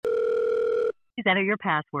Please enter your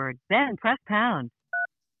password, then press pound.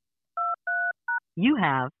 You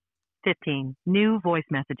have 15 new voice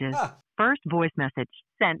messages. First voice message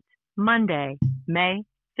sent Monday, May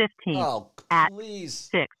 15th Oh, at please.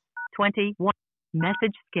 6:21.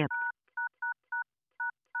 Message skipped.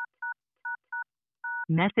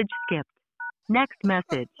 Message skipped. Next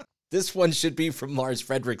message. This one should be from Lars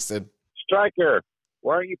Fredrickson. Stryker,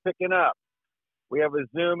 why aren't you picking up? We have a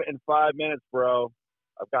Zoom in 5 minutes, bro.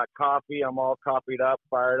 I've got coffee. I'm all coffeed up,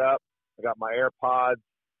 fired up. I got my AirPods.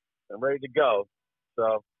 I'm ready to go.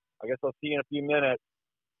 So I guess I'll see you in a few minutes.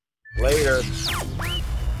 Later.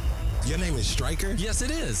 Your name is Stryker? Yes,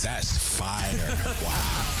 it is. That's fire.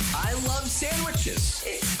 Wow. I love sandwiches.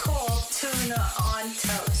 It's called tuna on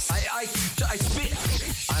toast. I spit.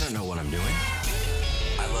 I don't know what I'm doing.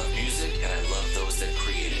 I love music, and I love those that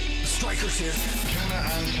create it. Stryker's here. Tuna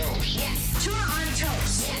on toast. Yes, tuna on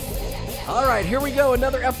toast. All right, here we go.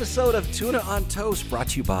 Another episode of Tuna on Toast brought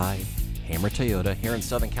to you by Hammer Toyota here in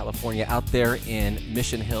Southern California, out there in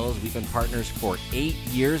Mission Hills. We've been partners for 8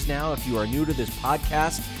 years now. If you are new to this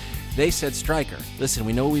podcast, they said, Stryker, listen,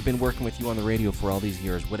 we know we've been working with you on the radio for all these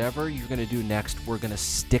years. Whatever you're going to do next, we're going to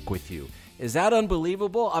stick with you. Is that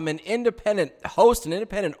unbelievable? I'm an independent host, an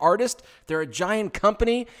independent artist. They're a giant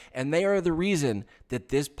company, and they are the reason that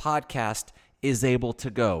this podcast is able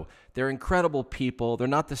to go. They're incredible people. They're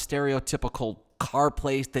not the stereotypical car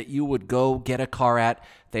place that you would go get a car at.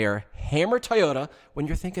 They are Hammer Toyota. When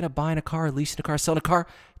you're thinking of buying a car, leasing a car, selling a car,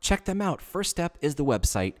 check them out. First step is the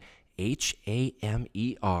website,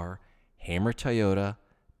 HAMER,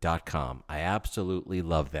 HammerToyota.com. I absolutely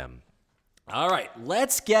love them. All right,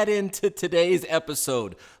 let's get into today's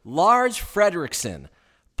episode. Lars Fredrickson,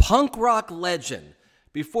 punk rock legend.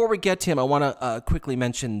 Before we get to him, I want to quickly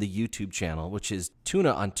mention the YouTube channel, which is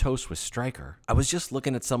Tuna on Toast with Stryker. I was just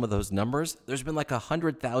looking at some of those numbers. There's been like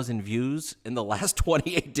 100,000 views in the last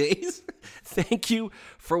 28 days. Thank you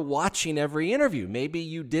for watching every interview. Maybe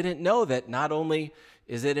you didn't know that not only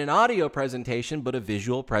is it an audio presentation, but a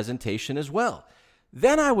visual presentation as well.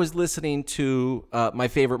 Then I was listening to My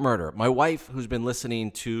Favorite Murder. My wife, who's been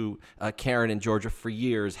listening to Karen and Georgia for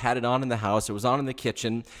years, had it on in the house. It was on in the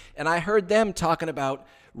kitchen. And I heard them talking about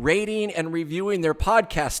rating and reviewing their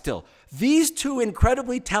podcast still. These two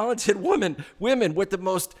incredibly talented women with the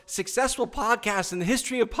most successful podcasts in the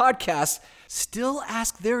history of podcasts still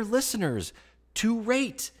ask their listeners to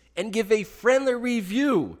rate and give a friendly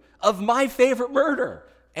review of My Favorite Murder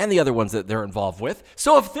and the other ones that they're involved with.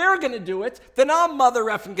 So if they're going to do it, then I'm mother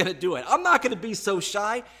effing going to do it. I'm not going to be so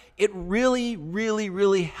shy. It really, really,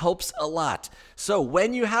 really helps a lot. So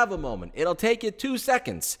when you have a moment, it'll take you 2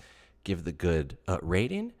 seconds. Give the good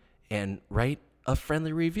rating and write a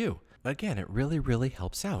friendly review. Again, it really, really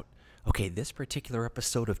helps out. Okay, this particular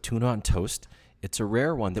episode of Tuna on Toast, it's a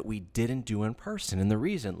rare one that we didn't do in person. And the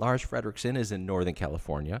reason, Lars Fredrickson is in Northern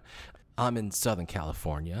California. I'm in Southern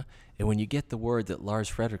California, and when you get the word that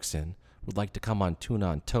Lars Fredrickson would like to come on Tuna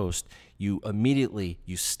on Toast, you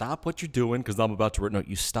stop what you're doing, because I'm about to, no,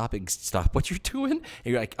 you stop what you're doing, and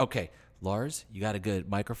you're like, okay, Lars, you got a good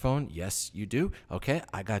microphone? Yes, you do. Okay,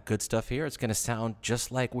 I got good stuff here. It's going to sound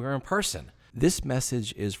just like we're in person. This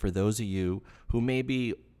message is for those of you who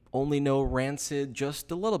maybe only know Rancid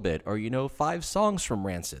just a little bit, or you know 5 songs from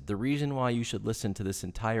Rancid. The reason why you should listen to this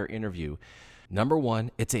entire interview, number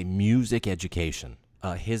one, it's a music education.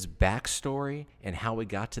 His backstory and how he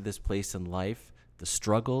got to this place in life, the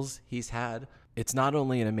struggles he's had, it's not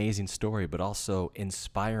only an amazing story, but also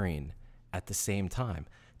inspiring at the same time.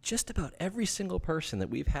 Just about every single person that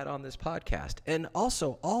we've had on this podcast, and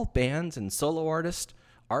also all bands and solo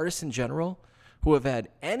artists in general, who have had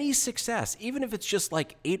any success, even if it's just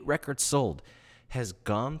like 8 records sold, has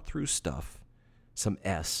gone through stuff, some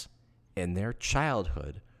S, in their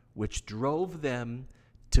childhood, which drove them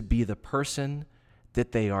to be the person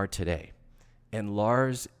that they are today. And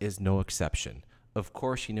Lars is no exception. Of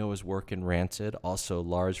course, you know his work in Rancid, also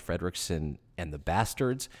Lars Fredrickson and the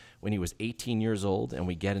Bastards when he was 18 years old, and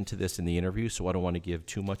we get into this in the interview, so I don't want to give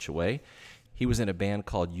too much away. He was in a band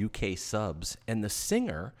called UK Subs, and the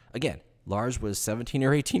singer, again, Lars was 17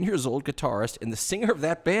 or 18 years old, guitarist, and the singer of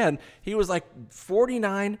that band, he was like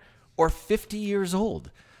 49 or 50 years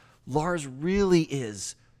old. Lars really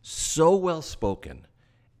is so well-spoken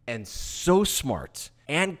and so smart.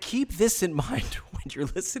 And keep this in mind when you're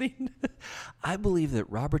listening. I believe that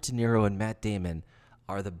Robert De Niro and Matt Damon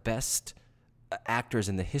are the best actors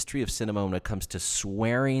in the history of cinema when it comes to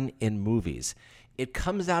swearing in movies. It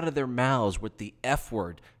comes out of their mouths with the F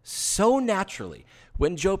word so naturally.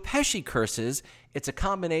 When Joe Pesci curses, it's a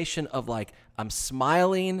combination of like, I'm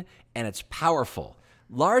smiling and it's powerful.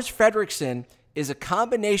 Lars Fredrickson is a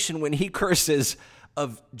combination when he curses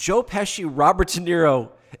of Joe Pesci, Robert De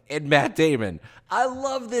Niro, and Matt Damon. I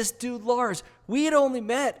love this dude, Lars. We had only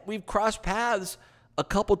met. We've crossed paths a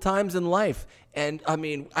couple times in life. And, I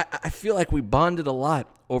mean, I feel like we bonded a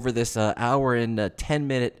lot over this hour and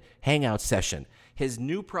 10-minute hangout session. His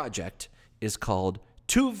new project is called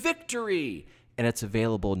To Victory, and it's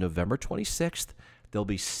available November 26th. There'll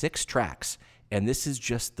be 6 tracks, and this is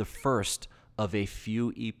just the first of a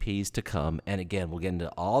few EPs to come. And again, we'll get into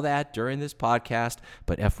all that during this podcast,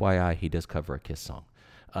 but FYI, he does cover a Kiss song.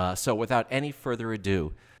 So without any further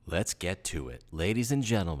ado, let's get to it. Ladies and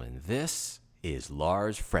gentlemen, this is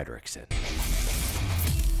Lars Frederiksen.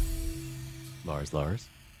 Lars.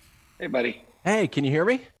 Hey, buddy. Hey, can you hear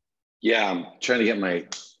me? Yeah, I'm trying to get my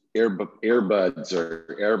earbuds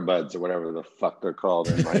or whatever the fuck they're called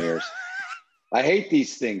in my ears. I hate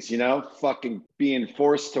these things, fucking being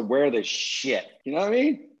forced to wear this shit. You know what I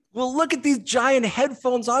mean? Well, look at these giant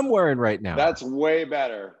headphones I'm wearing right now. That's way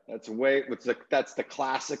better. That's the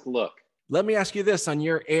classic look. Let me ask you this on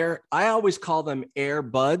your I always call them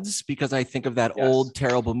AirBuds because I think of that old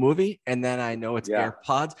terrible movie, and then I know it's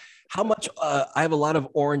AirPods. How much? I have a lot of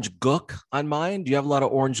orange gook on mine. Do you have a lot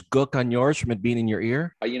of orange gook on yours from it being in your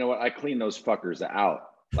ear? You know what? I clean those fuckers out.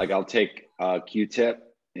 Like I'll take a Q-tip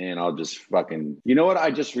and I'll just fucking. You know what?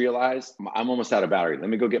 I just realized I'm almost out of battery. Let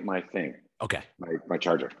me go get my thing. Okay. My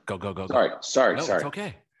charger. Go. Sorry. No, it's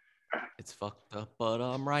okay. It's fucked up, but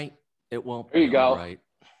I'm right. It won't. There you go. Right.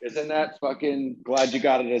 Isn't that fucking glad you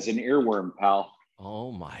got it as an earworm, pal?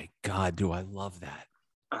 Oh my God, do I love that.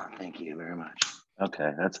 Oh, thank you very much. Okay,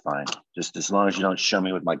 that's fine. Just as long as you don't show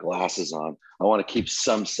me with my glasses on. I want to keep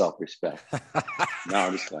some self-respect. No,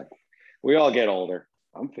 I'm just like, we all get older.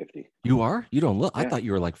 I'm 50. You are? You don't look. Yeah. I thought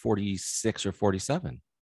you were like 46 or 47.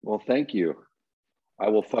 Well, thank you. I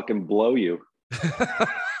will fucking blow you.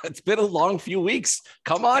 It's been a long few weeks.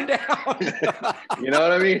 Come on down. You know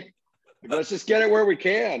what I mean? Let's just get it where we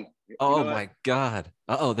can. Oh my God.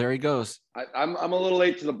 Uh-oh, there he goes. I'm a little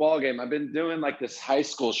late to the ball game. I've been doing like this high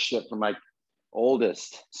school shit for my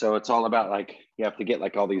oldest. So it's all about like, you have to get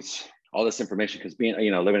like all this information because being,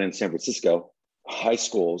 living in San Francisco, high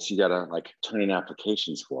schools, you got to like turn in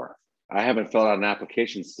applications for. I haven't filled out an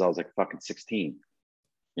application since I was like fucking 16,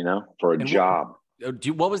 for a job.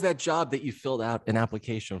 What was that job that you filled out an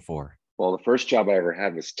application for? Well, the first job I ever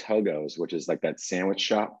had was Togo's, which is like that sandwich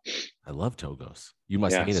shop. I love Togo's. You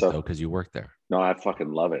must hate it though, because you worked there. No, I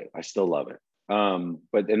fucking love it. I still love it.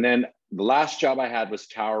 And then the last job I had was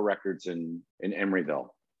Tower Records in Emeryville.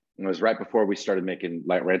 And it was right before we started making,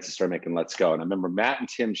 like Rancid started making Let's Go. And I remember Matt and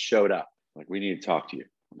Tim showed up. Like, we need to talk to you.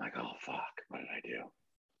 I'm like, oh, fuck, what did I do?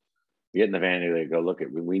 We get in the van and they go, look,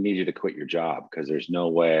 we need you to quit your job because there's no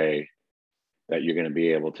way that you're going to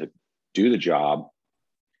be able to do the job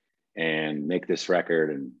and make this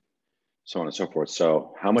record and so on and so forth.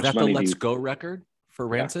 So how much money? The Let's Go record for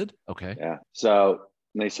Rancid? Yeah. Okay. Yeah. So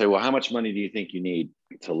they say, well, how much money do you think you need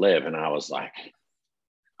to live? And I was like,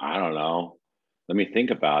 I don't know. Let me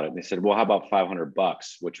think about it. And they said, well, how about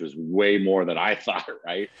 $500, which was way more than I thought,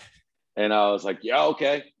 right? And I was like, yeah,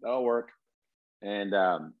 okay, that'll work. And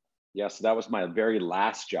so that was my very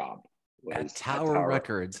last job. At Tower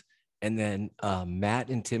Records. And then Matt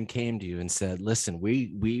and Tim came to you and said, listen,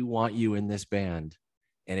 we want you in this band.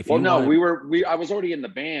 And if I was already in the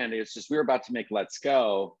band. It's just, we were about to make Let's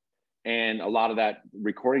Go. And a lot of that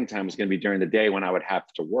recording time was going to be during the day when I would have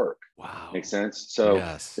to work. Wow. Makes sense? So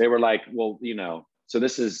They were like, well, so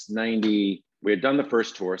this is 90, we had done the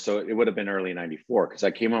first tour. So it would have been early 94 because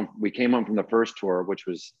we came home from the first tour, which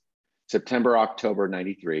was September, October,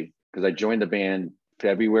 93. Because I joined the band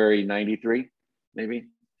February, 93, maybe.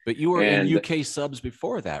 But you were in UK subs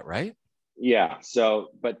before that, right? Yeah. So,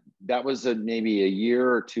 but that was maybe a year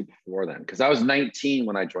or two before then, because I was 19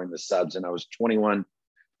 when I joined the subs and I was 21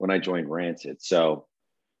 when I joined Rancid. So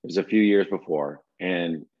it was a few years before.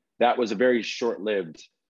 And that was a very short-lived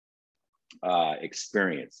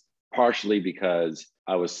experience, partially because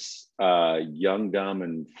I was young, dumb,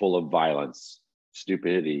 and full of violence,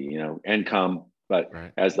 stupidity, and cum, but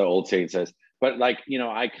as the old saying says. But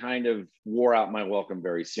I kind of wore out my welcome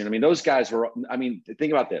very soon. I mean, those guys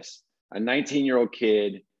think about this. A 19-year-old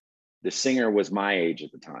kid, the singer was my age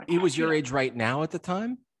at the time. He was your age right now at the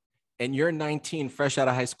time? And you're 19, fresh out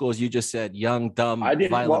of high school, as you just said, young, dumb,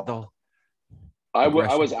 violent. I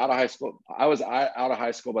was out of high school. I was out of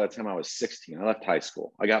high school by the time I was 16. I left high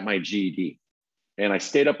school. I got my GED. And I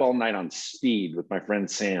stayed up all night on speed with my friend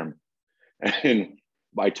Sam. And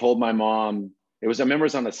I told my mom, I remember it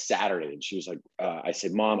was on a Saturday, and she was like, I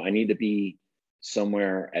said, Mom, I need to be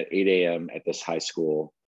somewhere at 8 a.m. at this high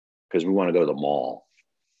school because we want to go to the mall.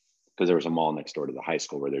 because there was a mall next door to the high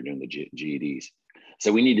school where they're doing the GEDs.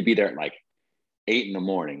 So we need to be there at like 8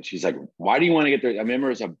 a.m. She's like, why do you want to get there? I remember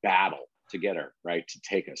it was a battle to get her, right, to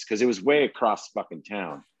take us, because it was way across fucking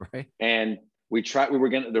town. Right. And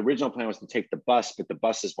the original plan was to take the bus, but the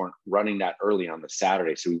buses weren't running that early on the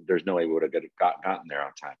Saturday. So there's no way we would have gotten there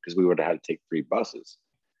on time, because we would have had to take 3 buses.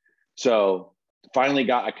 So finally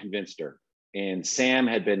I convinced her. And Sam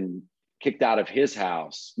had been kicked out of his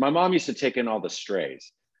house. My mom used to take in all the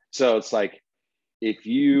strays. So it's like, if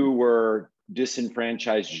you were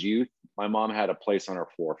disenfranchised youth, my mom had a place on her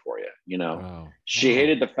floor for you, you know. Wow. She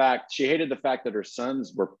hated the fact that her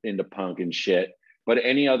sons were into punk and shit, but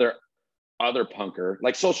any other punker,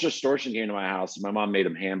 like Social Distortion, came to my house and my mom made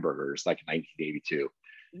them hamburgers like in 1982.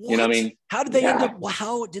 What? You know what I mean? How did they end up?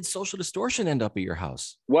 How did Social Distortion end up at your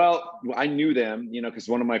house? Well, I knew them, you know, because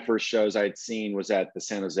one of my first shows I had seen was at the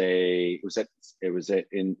San Jose. At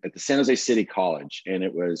the San Jose City College, and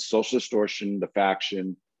it was Social Distortion, The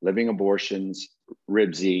Faction, Living Abortions,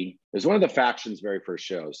 Ribsy. It was one of the Faction's very first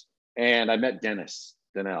shows, and I met Dennis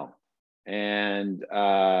Donnell, and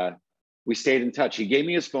we stayed in touch. He gave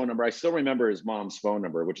me his phone number. I still remember his mom's phone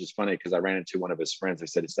number, which is funny because I ran into one of his friends. I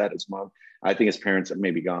said, is that his mom? I think his parents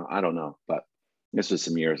may be gone. I don't know, but this was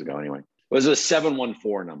some years ago anyway. It was a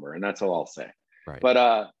 714 number, and that's all I'll say. Right. But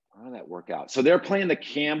how did that work out? So they're playing the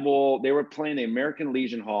Campbell. They were playing the American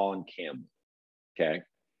Legion Hall in Campbell. Okay.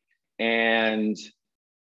 And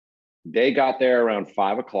they got there around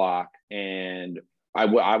 5 o'clock, and I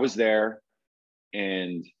was there,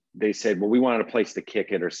 and they said, well, we wanted a place to kick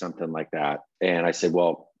it or something like that. And I said,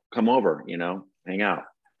 well, come over, you know, hang out.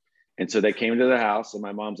 And so they came to the house, and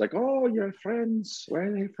my mom's like, oh, your friends, where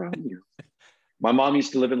are they from? My mom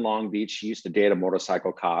used to live in Long Beach. She used to date a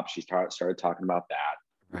motorcycle cop. She started talking about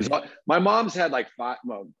that. Right. My mom's had like 5,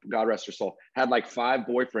 well, God rest her soul, had like 5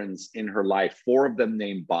 boyfriends in her life, 4 of them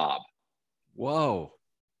named Bob. Whoa.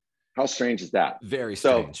 How strange is that? Very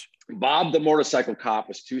strange. So Bob, the motorcycle cop,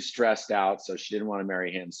 was too stressed out, so she didn't want to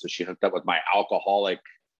marry him. So she hooked up with my alcoholic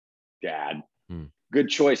dad. Good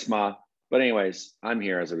choice, Ma. But anyways, I'm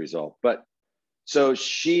here as a result. But so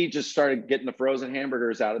she just started getting the frozen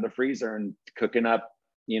hamburgers out of the freezer and cooking up,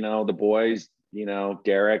 you know, the boys, you know,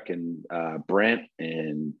 Derek and Brent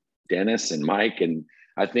and Dennis and Mike. And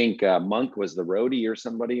I think Monk was the roadie or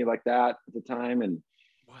somebody like that at the time. And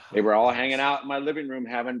they were all hanging out in my living room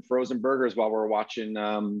having frozen burgers while we were watching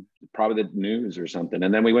probably the news or something.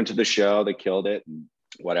 And then we went to the show, they killed it and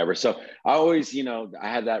whatever. So I always, you know, I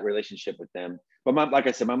had that relationship with them. But like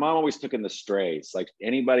I said, my mom always took in the strays, like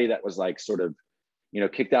anybody that was like sort of, you know,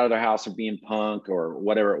 kicked out of their house for being punk or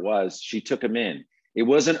whatever it was, she took them in. It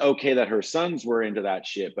wasn't okay that her sons were into that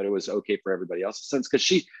shit, but it was okay for everybody else's sons. Because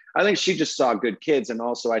I think she just saw good kids. And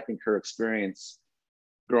also I think her experience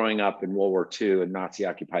growing up in World War II and Nazi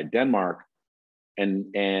occupied Denmark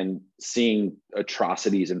and seeing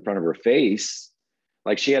atrocities in front of her face,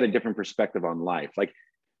 like she had a different perspective on life. Like,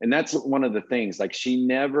 and that's one of the things, like she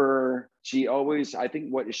always, I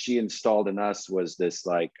think what she installed in us was this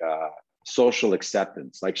like social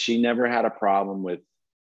acceptance. Like she never had a problem with,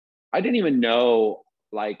 I didn't even know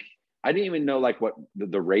like what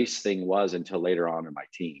the race thing was until later on in my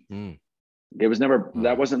teens. It was never,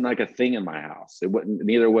 that wasn't like a thing in my house.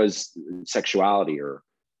 Neither was sexuality or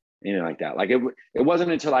anything like that. Like it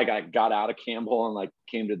wasn't until like I got out of Campbell and like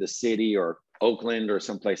came to the city or Oakland or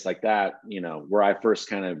someplace like that, you know, where I first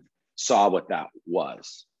kind of saw what that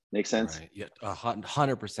was. Make sense? Right. Yeah,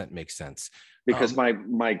 100% makes sense. Because my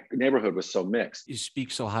neighborhood was so mixed. You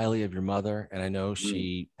speak so highly of your mother, and I know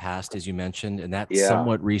she passed, as you mentioned, and that's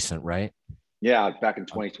somewhat recent, right? Yeah, back in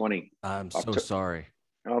 2020. I'm so sorry.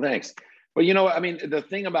 Oh, thanks. But you know, I mean, the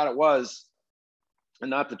thing about it was,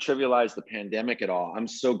 and not to trivialize the pandemic at all, I'm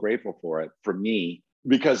so grateful for it, for me,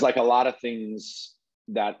 because like a lot of things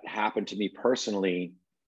that happened to me personally,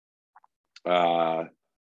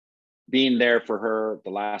 being there for her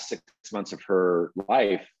the last 6 months of her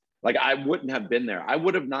life, like I wouldn't have been there. I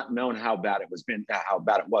would have not known how bad it was,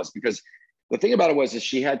 because the thing about it was is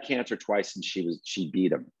she had cancer twice and she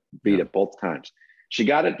beat it both times. She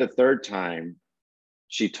got it the third time.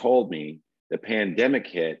 She told me the pandemic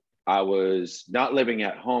hit. I was not living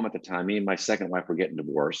at home at the time. Me and my second wife were getting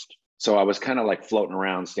divorced. So I was kind of like floating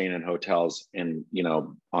around, staying in hotels and, you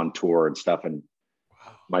know, on tour and stuff. And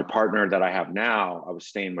my partner that I have now, I was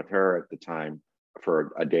staying with her at the time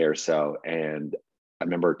for a day or so. And I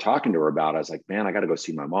remember talking to her about it. I was like, man, I got to go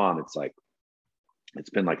see my mom. It's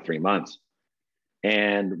been like 3 months.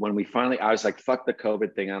 And when I was like, fuck the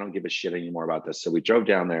COVID thing. I don't give a shit anymore about this. So we drove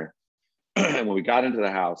down there. And when we got into the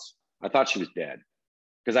house, I thought she was dead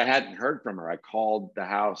because I hadn't heard from her. I called the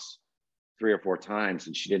house 3 or 4 times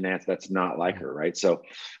and she didn't answer. That's not like her, right? So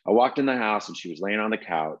I walked in the house and she was laying on the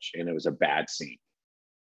couch and it was a bad scene.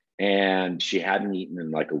 And she hadn't eaten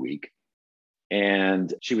in like a week.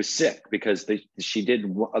 And she was sick because she did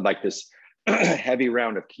like this heavy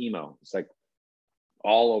round of chemo. It's like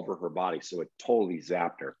all over her body. So it totally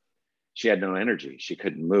zapped her. She had no energy. She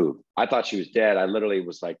couldn't move. I thought she was dead. I literally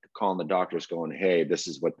was like calling the doctors going, hey, this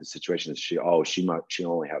is what the situation is. She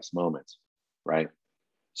only has moments, right?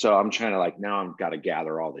 So I'm trying to like, now I've got to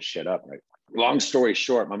gather all this shit up, right? Long story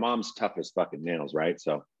short, my mom's tough as fucking nails, right?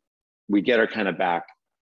 So we get her kind of back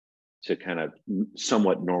to kind of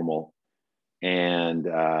somewhat normal. And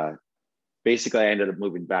basically I ended up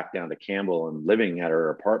moving back down to Campbell and living at her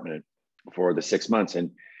apartment for the 6 months.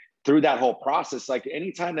 And through that whole process, like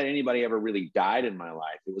anytime that anybody ever really died in my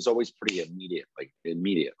life, it was always pretty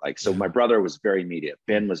immediate. Like, so my brother was very immediate.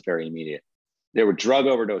 Ben was very immediate. There were drug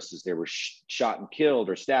overdoses. They were shot and killed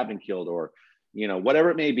or stabbed and killed or, you know,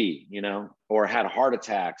 whatever it may be, you know, or had heart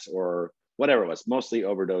attacks or whatever it was, mostly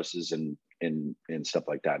overdoses and stuff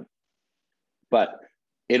like that. But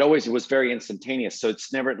it was very instantaneous. So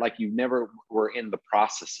it's never like you never were in the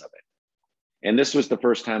process of it. And this was the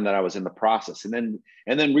first time that I was in the process. And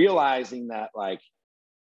then realizing that like,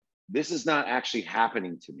 this is not actually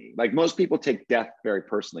happening to me. Like most people take death very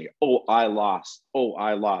personally. Oh, I lost.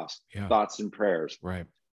 Yeah. Thoughts and prayers. Right.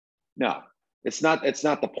 No, it's not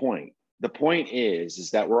the point. The point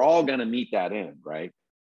is that we're all going to meet that end, right?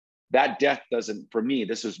 That death doesn't, for me,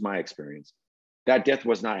 this was my experience. That death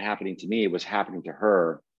was not happening to me. It was happening to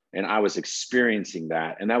her. And I was experiencing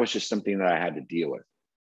that. And that was just something that I had to deal with.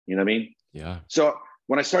 You know what I mean? Yeah. So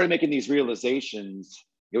when I started making these realizations,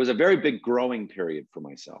 it was a very big growing period for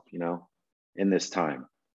myself, you know, in this time.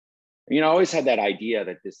 You know, I always had that idea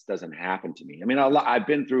that this doesn't happen to me. I mean, I've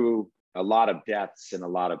been through a lot of deaths and a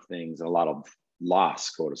lot of things and a lot of loss,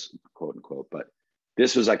 quote unquote, but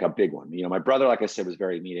this was like a big one. You know, my brother, like I said, was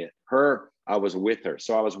very immediate. I was with her.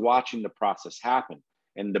 So I was watching the process happen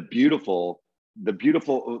and the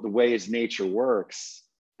ways nature works.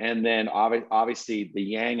 And then obviously the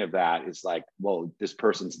yang of that is like, well, this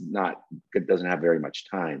person's doesn't have very much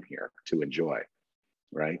time here to enjoy,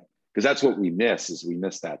 right? Because that's what we miss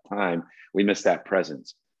that time. We miss that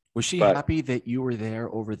presence. Was she happy that you were there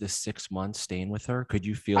over the 6 months staying with her? Could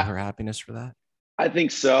you feel her happiness for that? I think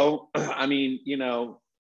so. I mean, you know,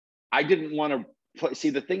 I didn't want to see,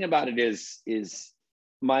 the thing about it is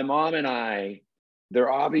my mom and I, there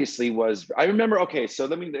obviously was, I remember, okay, so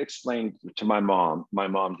let me explain to my mom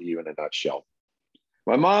to you in a nutshell.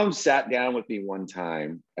 My mom sat down with me one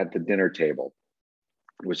time at the dinner table.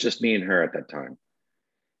 It was just me and her at that time.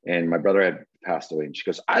 And my brother had passed away. And she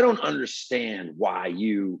goes, I don't understand why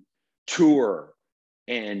you tour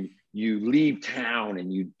and you leave town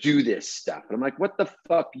and you do this stuff. And I'm like, what the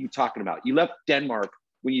fuck are you talking about? You left Denmark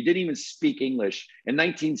when you didn't even speak English in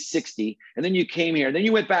 1960. And then you came here, and then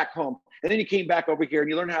you went back home. And then you came back over here and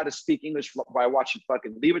you learned how to speak English by watching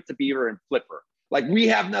fucking Leave It to Beaver and Flipper. Like, we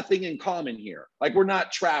have nothing in common here. Like, we're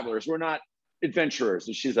not travelers. We're not adventurers.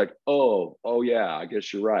 And she's like, oh yeah, I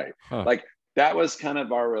guess you're right. Huh. Like, that was kind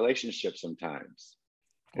of our relationship sometimes.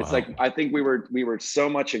 Wow. It's like, I think we were so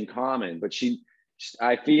much in common, but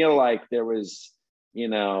I feel like there was, you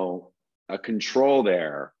know, a control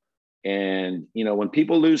there. And, you know, when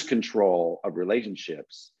people lose control of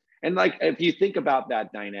relationships, and like, if you think about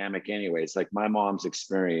that dynamic anyway, it's like my mom's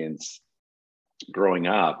experience growing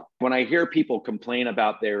up. When I hear people complain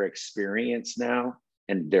about their experience now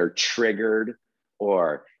and they're triggered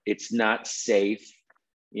or it's not safe,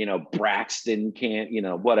 you know, Braxton can't, you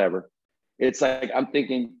know, whatever. It's like, I'm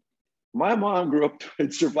thinking, my mom grew up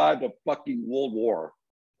and survived a fucking World War.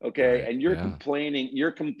 Okay. And you're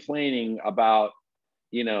complaining about,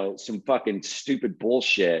 you know, some fucking stupid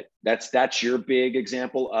bullshit. That's your big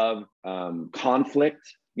example of conflict,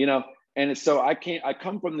 you know? And so I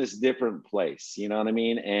come from this different place, you know what I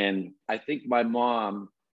mean? And I think my mom,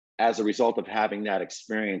 as a result of having that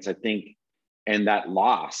experience, and that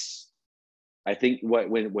loss, I think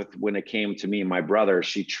when it came to me and my brother,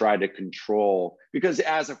 she tried to control, because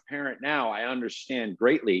as a parent now, I understand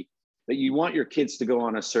greatly that you want your kids to go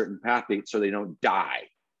on a certain path so they don't die.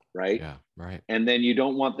 Right. Yeah. Right. And then you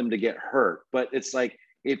don't want them to get hurt. But it's like,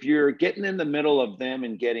 if you're getting in the middle of them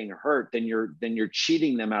and getting hurt, then you're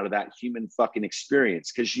cheating them out of that human fucking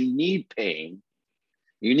experience, because you need pain,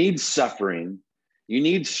 you need suffering, you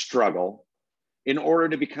need struggle in order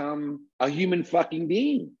to become a human fucking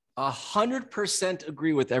being. 100%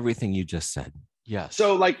 agree with everything you just said. Yes.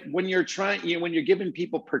 So like when you're giving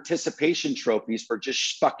people participation trophies for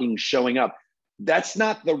just fucking showing up, that's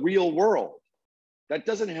not the real world. that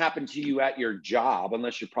doesn't happen to you at your job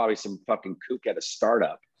unless you're probably some fucking kook at a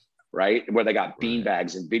startup, right? Where they got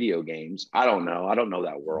beanbags and video games. I don't know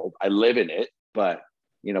that world. I live in it, but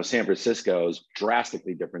you know, San Francisco is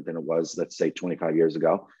drastically different than it was, let's say 25 years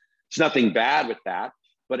ago. There's nothing bad with that.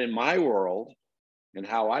 But in my world and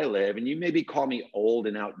how I live, and you maybe call me old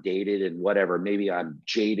and outdated and whatever, maybe I'm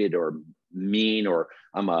jaded or mean, or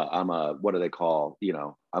I'm a, what do they call, you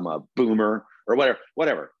know, I'm a boomer or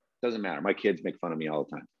whatever. Doesn't matter. My kids make fun of me all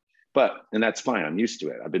the time. And that's fine. I'm used to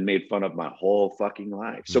it. I've been made fun of my whole fucking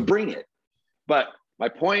life. So bring it. But my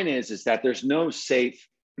point is that there's no safe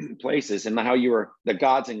places. And how you were, the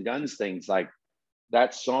Gods and Guns things, like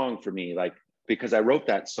that song for me, like, because I wrote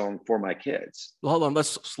that song for my kids. Well, hold on.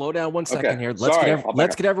 Let's slow down one second here.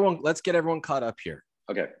 Let's get everyone caught up here.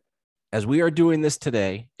 Okay. As we are doing this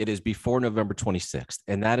today, it is before November 26th.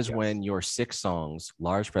 And that is when your 6 songs,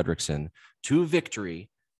 Lars Fredriksson, to Victory,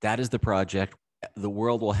 that is the project. The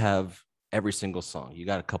world will have every single song. You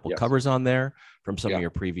got a couple covers on there from some of your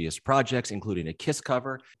previous projects, including a Kiss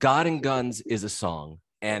cover. God and Guns is a song.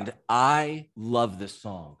 And I love this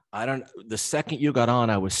song. The second you got on,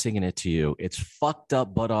 I was singing it to you. It's fucked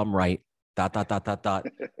up, but I'm right. ...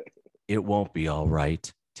 It won't be all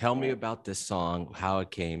right. Tell me about this song, how it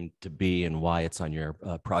came to be, and why it's on your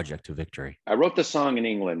project to Victory. I wrote the song in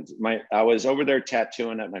England. I was over there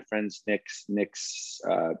tattooing at my friend's Nick's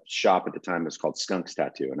shop at the time. It was called Skunks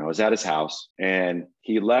Tattoo. And I was at his house, and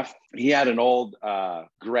he had an old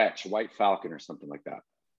Gretsch, White Falcon or something like that.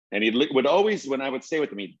 And he would always, when I would stay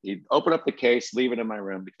with him, he'd open up the case, leave it in my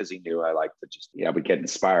room, because he knew I liked to just, would get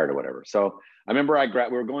inspired or whatever. So I remember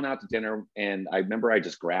we were going out to dinner, and I remember I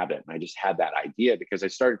just grabbed it, and I just had that idea because I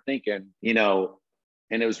started thinking, you know,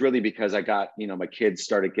 and it was really because I got, you know, my kids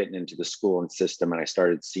started getting into the school and system, and I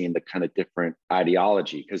started seeing the kind of different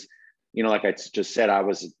ideology. Because, you know, like I just said, I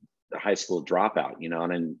was a high school dropout, you know,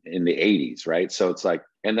 and in the 80s, right? So it's like,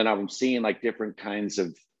 and then I'm seeing like different kinds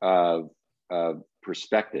of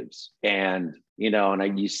perspectives, and you know,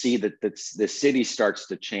 and you see that the city starts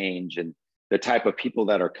to change, and the type of people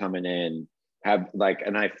that are coming in have like,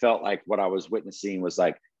 and I felt like what I was witnessing was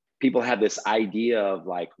like people had this idea of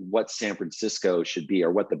like what San Francisco should be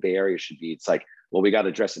or what the Bay Area should be. It's like, well, we got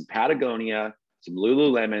to dress in Patagonia, some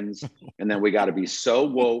Lululemons, and then we got to be so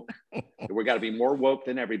woke. We got to be more woke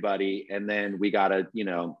than everybody, and then we got to, you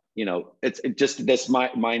know, it's just this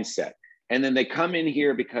mindset. And then they come in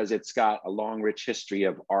here because it's got a long, rich history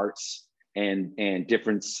of arts and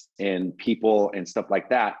difference in people and stuff like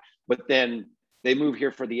that. But then they move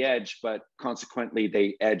here for the edge, but consequently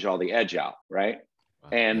they edge all the edge out, right? Wow.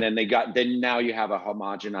 And then now you have a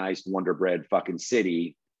homogenized, Wonder Bread fucking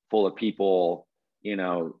city full of people, you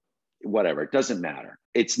know, whatever. It doesn't matter.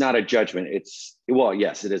 It's not a judgment. Well,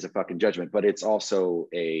 yes, it is a fucking judgment, but it's also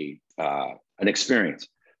an experience.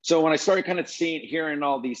 So when I started kind of hearing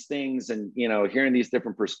all these things and, you know, hearing these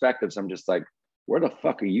different perspectives, I'm just like, where the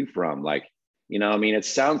fuck are you from? Like, you know, I mean, it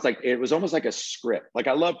sounds like it was almost like a script. Like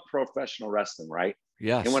I love professional wrestling, right?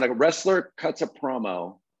 Yes. And when a wrestler cuts a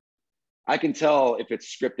promo, I can tell if it's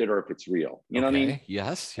scripted or if it's real. You know what I mean?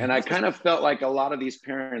 Yes. And I kind of felt like a lot of these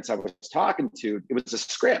parents I was talking to, it was a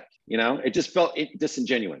script, you know, it just felt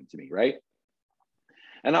disingenuous to me, right?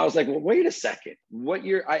 And I was like, well, wait a second.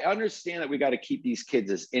 I understand that we got to keep these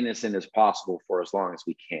kids as innocent as possible for as long as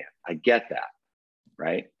we can. I get that,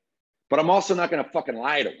 right? But I'm also not going to fucking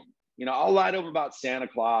lie to them. You know, I'll lie to them about Santa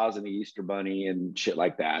Claus and the Easter Bunny and shit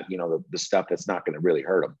like that. You know, the stuff that's not going to really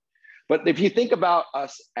hurt them. But if you think about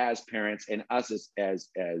us as parents and us as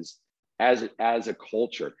a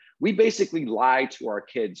culture, we basically lie to our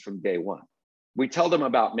kids from day one. We tell them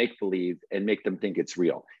about make-believe and make them think it's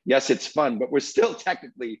real. Yes, it's fun, but we're still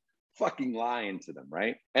technically fucking lying to them,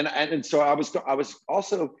 right? And so I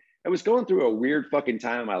was going through a weird fucking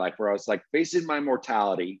time in my life where I was like facing my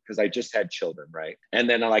mortality because I just had children, right? And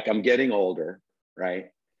then I'm getting older, right?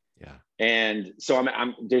 Yeah. And so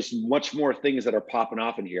there's much more things that are popping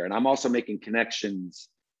off in here, and I'm also making connections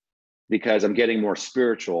because I'm getting more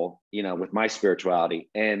spiritual, you know, with my spirituality,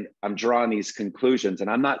 and I'm drawing these conclusions. And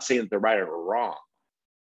I'm not saying that they're right or wrong.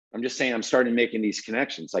 I'm just saying I'm starting making these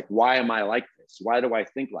connections. Like, why am I like this? Why do I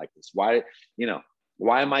think like this? Why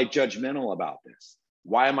am I judgmental about this?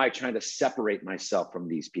 Why am I trying to separate myself from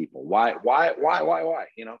these people? Why,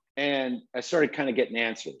 you know? And I started kind of getting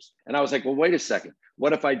answers. And I was like, well, wait a second.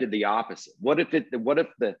 What if I did the opposite? What if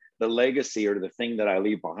the legacy or the thing that I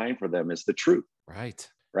leave behind for them is the truth? Right?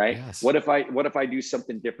 Yes. What if I do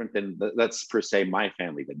something different than let's per se my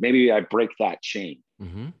family did? Maybe I break that chain.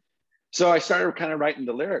 Mm-hmm. So I started kind of writing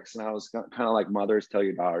the lyrics, and I was kind of like, mothers tell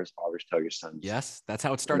your daughters, fathers tell your sons. Yes, that's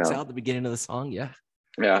how it starts out at the beginning of the song. Yeah.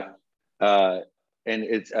 Yeah. and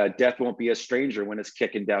it's death won't be a stranger when it's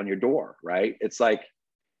kicking down your door, right? It's like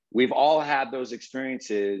we've all had those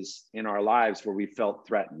experiences in our lives where we felt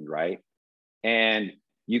threatened, right? And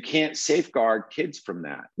you can't safeguard kids from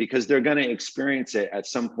that because they're going to experience it at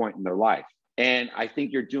some point in their life. And I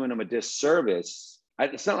think you're doing them a disservice.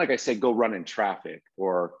 It's not like I say go run in traffic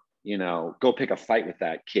or, you know, go pick a fight with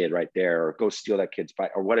that kid right there or go steal that kid's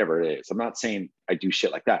bike or whatever it is. I'm not saying I do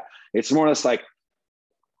shit like that. It's more or less like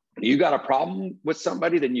you got a problem with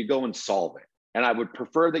somebody, then you go and solve it. And I would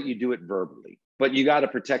prefer that you do it verbally, but you got to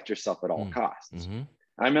protect yourself at all costs. Mm-hmm.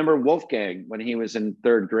 I remember Wolfgang when he was in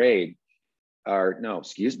third grade, or no,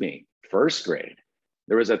 excuse me, first grade.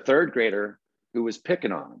 There was a third grader who was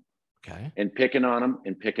picking on him. Okay. And picking on him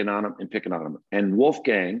and picking on him and picking on him. And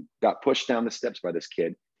Wolfgang got pushed down the steps by this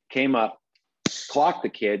kid, came up, clocked the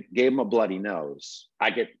kid, gave him a bloody nose. I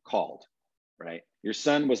get called, right? Your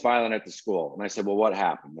son was violent at the school. And I said, well, what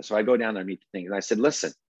happened? So I go down there and meet the thing. And I said,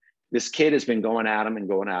 listen, this kid has been going at him and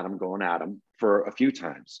going at him, going at him for a few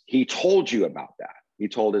times. He told you about that. He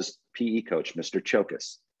told his PE coach, Mr.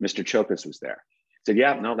 Chokas. Mr. Chokas was there. He said,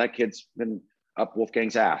 yeah, no, that kid's been up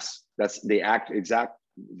Wolfgang's ass. That's the exact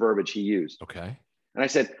verbiage he used. Okay. And I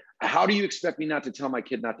said, how do you expect me not to tell my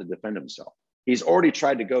kid not to defend himself? He's already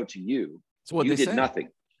tried to go to you. So what you they did say? nothing.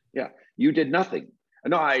 Yeah, you did nothing.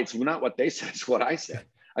 No, it's not what they said. It's what I said.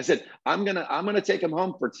 I said, I'm gonna take him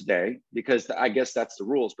home for today because I guess that's the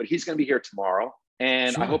rules. But he's gonna be here tomorrow,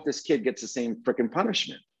 and Sure. I hope this kid gets the same freaking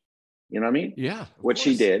punishment. You know what I mean? Yeah. Which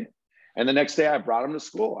he did. And the next day, I brought him to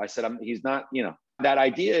school. I said, he's not. You know, that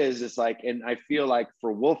idea is it's like, and I feel like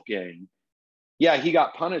for Wolfgang, yeah, he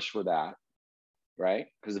got punished for that, right?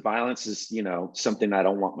 Because violence is, you know, something I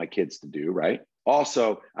don't want my kids to do, right?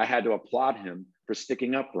 Also, I had to applaud him for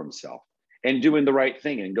sticking up for himself and doing the right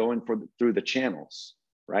thing and going through the channels,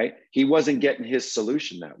 right? He wasn't getting his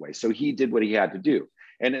solution that way. So he did what he had to do.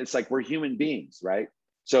 And it's like, we're human beings, right?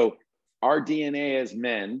 So our DNA as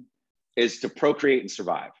men is to procreate and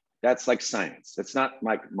survive. That's like science. That's not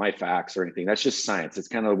like my facts or anything. That's just science. It's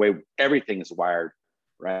kind of the way everything is wired,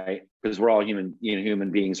 right? Because we're all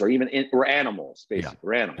human beings, or even we're animals, basically. Yeah.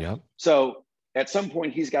 We're animals. Yeah. So at some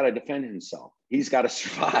point, he's got to defend himself. He's got to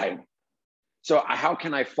survive. So how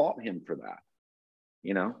can I fault him for that?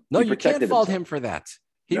 You know? No, He you can't protected fault himself. him for that.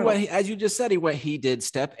 No. As you just said, he did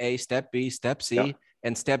step A, step B, step C, Yeah.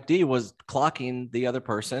 and step D was clocking the other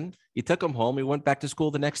person. He took him home. He went back to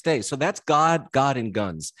school the next day. So that's God and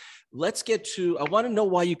guns. Let's get to, I want to know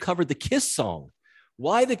why you covered the Kiss song.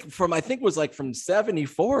 Why I think it was like from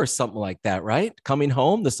 74 or something like that, right? Coming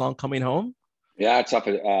Home, the song Coming Home. Yeah, it's up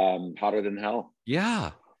at Hotter Than Hell.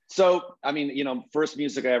 Yeah. So, I mean, you know, first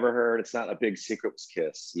music I ever heard, it's not a big secret, was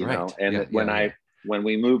Kiss, you know? And Yeah, when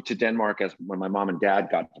we moved to Denmark, when my mom and dad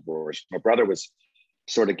got divorced, my brother was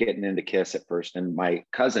sort of getting into Kiss at first. And my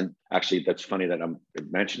cousin, actually, that's funny that I'm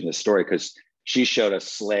mentioning this story because she showed us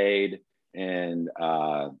Slade, and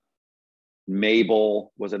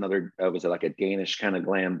Mabel was another, was like a Danish kind of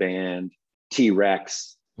glam band,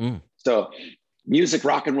 T-Rex. So music,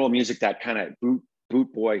 rock and roll music, that kind of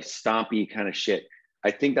boot boy, stompy kind of shit.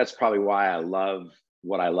 I think that's probably why I love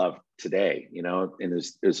what I love today, you know, and it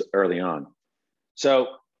was early on. So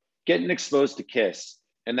getting exposed to Kiss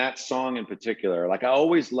and that song in particular, like I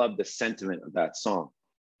always loved the sentiment of that song,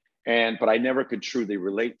 but I never could truly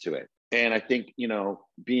relate to it. And I think, you know,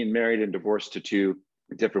 being married and divorced to two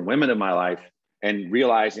different women in my life and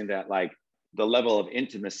realizing that like the level of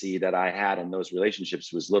intimacy that I had in those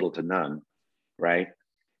relationships was little to none, right?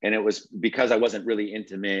 And it was because I wasn't really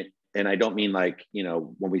intimate. And I don't mean like, you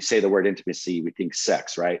know, when we say the word intimacy, we think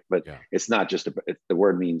sex, right? But it's not just, the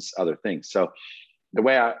word means other things. So the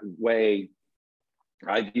way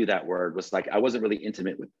I view that word was like, I wasn't really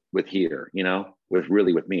intimate with here, you know, with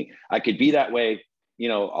me. I could be that way, you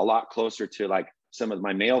know, a lot closer to like some of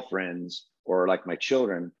my male friends or like my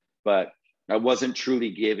children, but I wasn't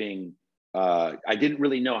truly giving, I didn't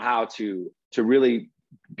really know how to really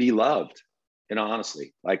be loved, you know,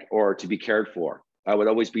 honestly, like, or to be cared for. I would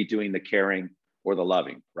always be doing the caring or the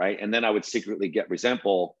loving, right? And then I would secretly get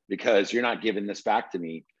resentful because you're not giving this back to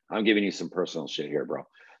me. I'm giving you some personal shit here, bro.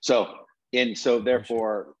 So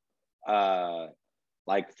therefore,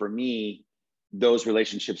 like for me, those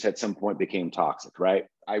relationships at some point became toxic, right?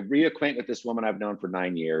 I reacquaint with this woman I've known for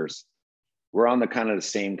 9 years. We're on the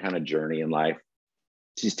same kind of journey in life.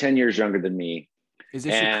 She's 10 years younger than me. Is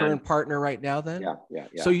this your current partner right now then? Yeah.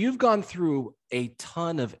 So you've gone through a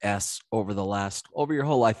ton of over your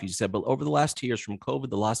whole life, you said, but over the last 2 years, from COVID,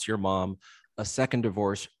 the loss of your mom, a second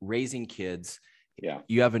divorce, raising kids. Yeah.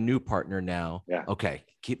 You have a new partner now. Yeah. Okay.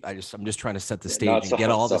 I'm just trying to set the stage and get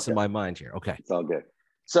all this in my mind here. Okay. It's all good.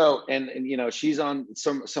 So, and you know, she's on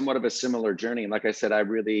somewhat of a similar journey. And like I said, I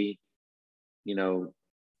really, you know,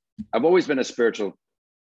 I've always been a spiritual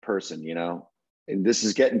person, you know, and this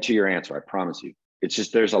is getting to your answer. I promise you. It's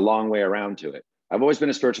just, there's a long way around to it. I've always been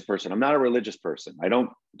a spiritual person. I'm not a religious person. I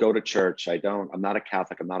don't go to church. I'm not a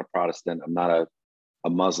Catholic. I'm not a Protestant. I'm not a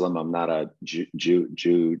Muslim. I'm not a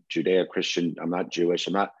Judeo-Christian. I'm not Jewish.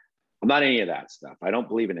 I'm not any of that stuff. I don't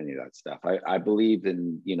believe in any of that stuff. I believe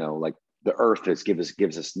in, you know, like the earth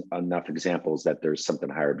gives us enough examples that there's something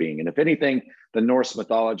higher being. And if anything, the Norse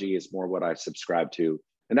mythology is more what I subscribe to.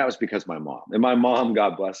 And that was because my mom,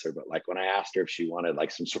 God bless her, but like when I asked her if she wanted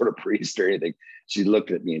like some sort of priest or anything, she looked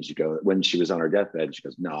at me and when she was on her deathbed, she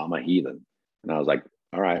goes, "No, I'm a heathen." And I was like,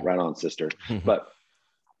 "All right, right on, sister." But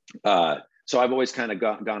so I've always kind of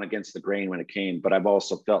gone against the grain when it came, but I've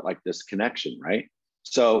also felt like this connection, right?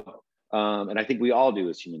 So, and I think we all do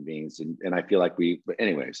as human beings, and I feel like but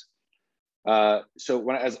anyways.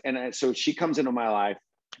 So she comes into my life.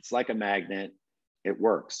 It's like a magnet. It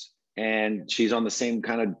works. And she's on the same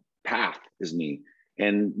kind of path as me.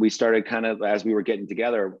 And we started kind of, as we were getting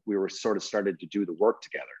together, we were sort of started to do the work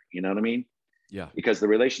together. You know what I mean? Yeah. Because the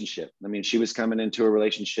relationship, I mean, she was coming into a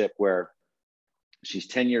relationship where she's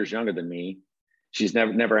 10 years younger than me. She's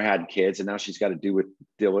never had kids. And now she's got to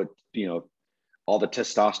deal with, you know, all the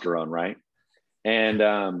testosterone. Right.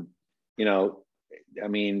 And, you know, I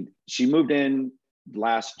mean, she moved in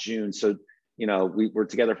last June. So, you know, we were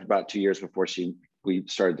together for about 2 years before we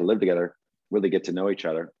started to live together, really get to know each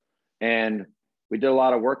other. And we did a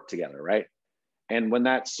lot of work together, right? And when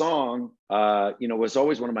that song, you know, was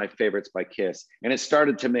always one of my favorites by Kiss, and it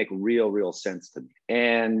started to make real sense to me.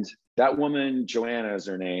 And that woman, Joanna is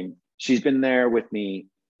her name, she's been there with me,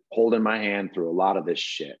 holding my hand through a lot of this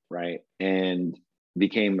shit, right? And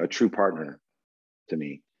became a true partner to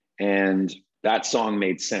me. And that song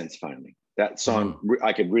made sense finally. That song,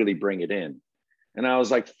 I could really bring it in. And I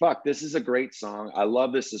was like, fuck, this is a great song. I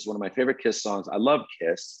love this. This is one of my favorite Kiss songs. I love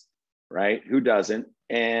Kiss, right? Who doesn't?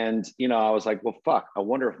 And, you know, I was like, well, fuck, I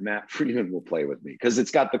wonder if Matt Freeman will play with me because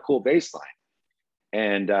it's got the cool bass line.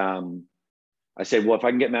 And I said, well, if I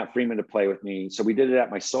can get Matt Freeman to play with me. So we did it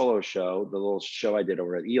at my solo show, the little show I did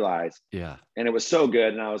over at Eli's. Yeah. And it was so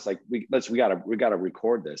good. And I was like, we gotta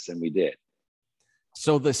record this. And we did.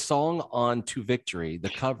 So the song On to Victory, the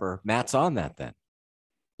cover, Matt's on that then?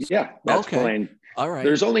 Yeah, that's playing. All right.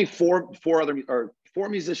 There's only four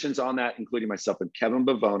musicians on that, including myself and Kevin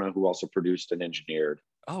Bavona, who also produced and engineered.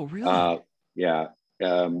 Oh, really? Yeah.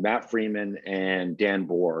 Matt Freeman and Dan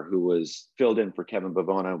Bohr, who was filled in for Kevin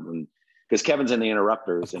Bavona because Kevin's in the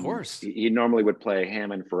Interrupters. Of course. He normally would play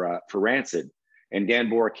Hammond for Rancid. And Dan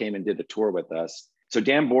Bohr came and did the tour with us. So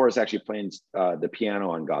Dan Bohr is actually playing the piano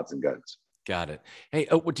on Gods and Guns. Got it. Hey,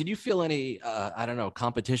 did you feel any, I don't know,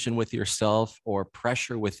 competition with yourself or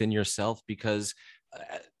pressure within yourself? Because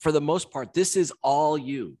for the most part, this is all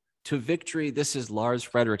you. To Victory, this is Lars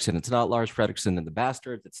Frederiksen. It's not Lars Frederiksen and the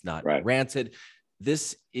Bastards. It's not Rancid.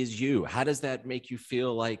 This is you. How does that make you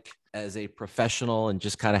feel like as a professional and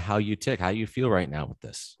just kind of how you tick? How you feel right now with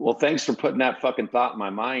this? Well, thanks for putting that fucking thought in my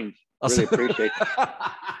mind. Really appreciate it.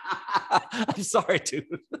 I'm sorry, dude.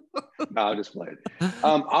 No, I'm just playing.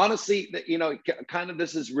 Honestly, you know, kind of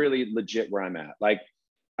this is really legit where I'm at. Like,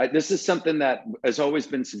 this is something that has always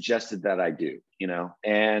been suggested that I do, you know,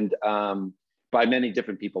 and by many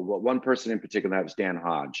different people. Well, one person in particular, that was Dan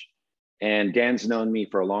Hodge. And Dan's known me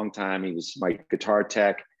for a long time. He was my guitar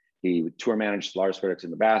tech. He tour managed Lars Frederiksen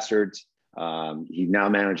and the Bastards. He now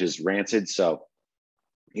manages Rancid. So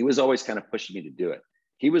he was always kind of pushing me to do it.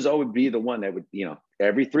 He was always be the one that would, you know,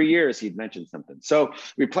 every 3 years he'd mention something. So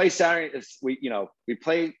we play we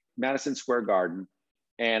play Madison Square Garden,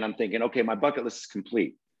 and I'm thinking, okay, my bucket list is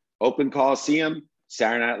complete. Oakland Coliseum,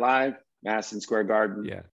 Saturday Night Live, Madison Square Garden.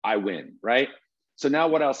 Yeah, I win, right? So now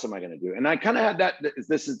what else am I going to do? And I kind of had that.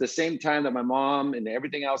 This is the same time that my mom and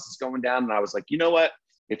everything else is going down, and I was like, you know what?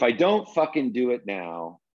 If I don't fucking do it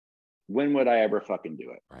now, when would I ever fucking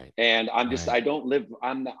do it? Right. And I'm just,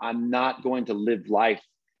 I'm not going to live life.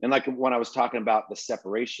 And like when I was talking about the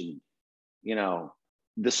separation, you know,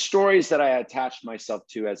 the stories that I attached myself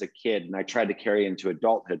to as a kid and I tried to carry into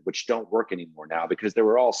adulthood, which don't work anymore now because they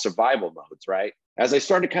were all survival modes, right? As I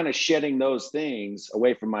started kind of shedding those things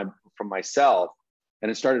away from myself, and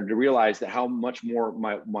I started to realize that how much more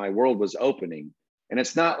my world was opening. And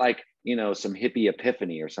it's not like, you know, some hippie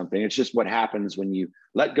epiphany or something. It's just what happens when you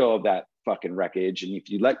let go of that fucking wreckage. And if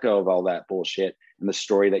you let go of all that bullshit and the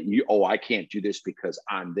story that I can't do this because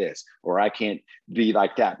I'm this, or I can't be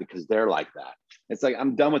like that because they're like that. It's like,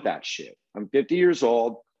 I'm done with that shit. I'm 50 years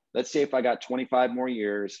old. Let's say if I got 25 more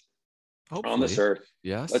years on this earth,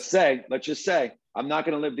 yes. let's just say, I'm not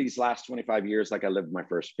going to live these last 25 years like I lived my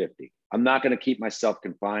first 50. I'm not going to keep myself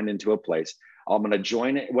confined into a place. I'm going to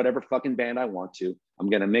join whatever fucking band I want to. I'm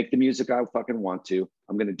going to make the music I fucking want to.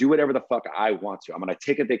 I'm going to do whatever the fuck I want to. I'm going to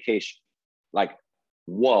take a vacation. Like,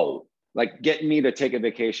 whoa, like getting me to take a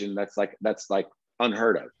vacation. That's like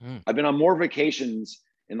unheard of. I've been on more vacations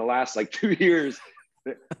in the last like 2 years.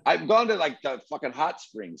 I've gone to like the fucking hot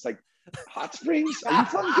springs. Like, hot springs? Are you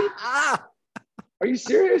fucking kidding? Are you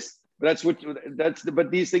serious? But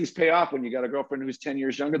these things pay off when you got a girlfriend who's 10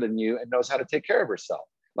 years younger than you and knows how to take care of herself.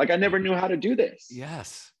 Like, I never knew how to do this.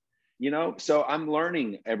 Yes. You know, so I'm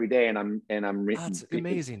learning every day, and I'm That's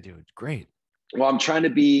amazing, dude. Great. Well, I'm trying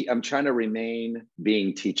to remain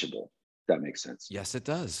being teachable. If that makes sense. Yes, it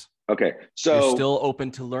does. Okay. So you're still open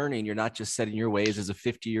to learning. You're not just set in your ways as a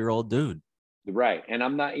 50-year-old dude. Right. And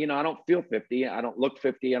I'm not, I don't feel 50. I don't look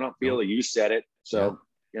 50. I don't feel it. You said it. So,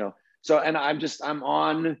 and I'm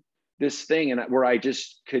on this thing, and where I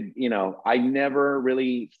just could, I never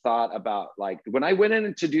really thought about, like, when I went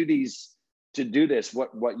in to do this,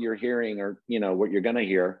 what you're hearing, or, what you're going to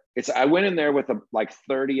hear, I went in there with like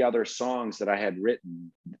 30 other songs that I had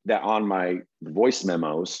written that on my voice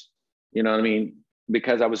memos, you know what I mean?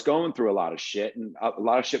 Because I was going through a lot of shit, and a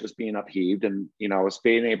lot of shit was being upheaved, and, I was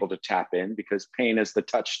being able to tap in, because pain is the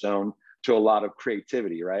touchstone to a lot of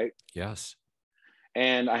creativity. Right. Yes.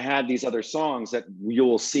 And I had these other songs that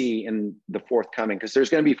you'll see in the forthcoming, because there's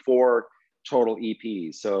going to be 4 total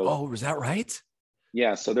EPs. So, oh, is that right?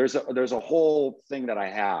 Yeah. So there's a whole thing that I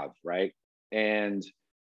have. Right. And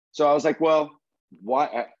so I was like, well,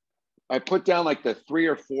 why? I put down like the 3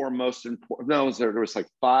 or 4 most important. No, there was like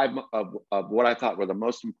 5 of what I thought were the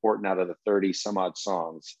most important out of the 30 some odd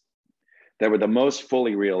songs that were the most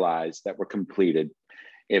fully realized, that were completed.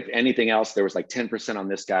 If anything else, there was like 10% on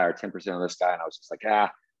this guy or 10% on this guy. And I was just like,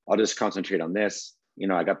 I'll just concentrate on this.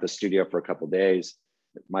 I got the studio for a couple of days,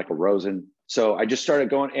 Michael Rosen. So I just started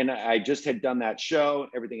going, and I just had done that show.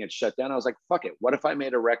 Everything had shut down. I was like, fuck it. What if I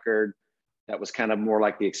made a record that was kind of more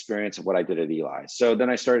like the experience of what I did at Eli? So then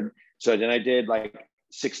I did like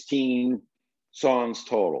 16 songs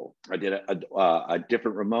total. I did a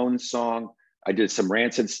different Ramones song. I did some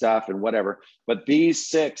Rancid stuff and whatever. But these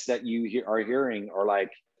 6 that you are hearing are,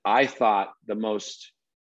 like, I thought, the most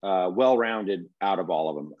well-rounded out of all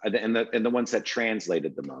of them, and the ones that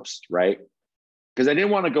translated the most, right? Because I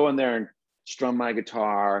didn't want to go in there and strum my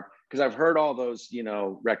guitar, because I've heard all those,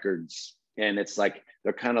 records, and it's like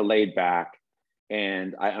they're kind of laid back,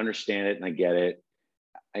 and I understand it and I get it,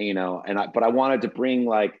 but I wanted to bring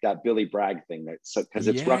like that Billy Bragg thing, because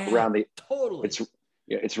it's rough around the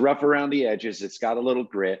it's rough around the edges. It's got a little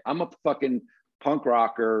grit. I'm a fucking punk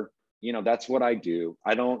rocker. That's what I do.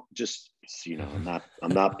 I don't just, I'm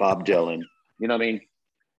not Bob Dylan. You know what I mean?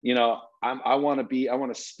 I want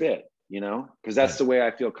to spit, because that's the way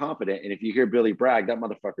I feel confident. And if you hear Billy Bragg, that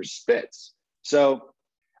motherfucker spits. So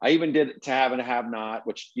I even did To Have and Have Not,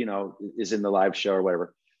 which, is in the live show or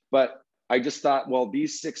whatever. But I just thought, well,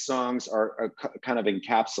 these 6 songs are kind of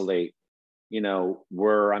encapsulate,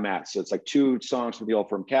 where I'm at. So it's like 2 songs from the Old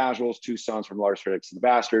Firm Casuals, 2 songs from Lars Frederiksen and the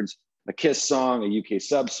Bastards, a Kiss song, a UK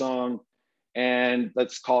sub song, and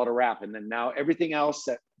let's call it a wrap. And then now everything else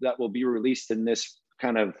that will be released in this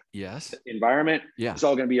kind of environment, it's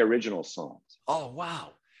all going to be original songs. Oh,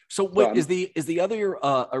 wow. So what is the other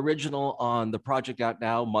original on the project out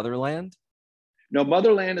now, Motherland? No,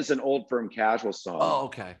 Motherland is an Old Firm Casual song. Oh,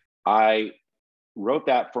 okay. I wrote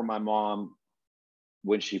that for my mom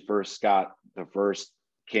when she first got the first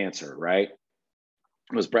cancer, right?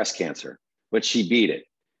 It was breast cancer, but she beat it,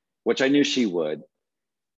 which I knew she would.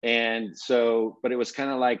 And so, but it was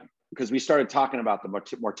kind of like, because we started talking about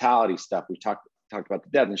the mortality stuff. We talked about the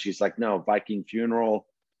death, and she's like, no, Viking funeral.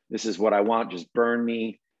 This is what I want. Just burn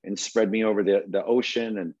me and spread me over the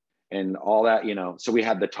ocean and all that, So we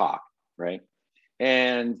had the talk, right?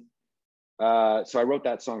 And so I wrote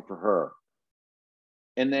that song for her.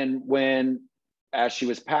 And then as she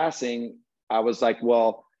was passing, I was like,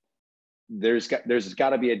 well, there's got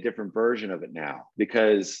to be a different version of it now,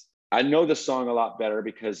 because I know the song a lot better,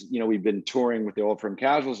 because, we've been touring with the Old Firm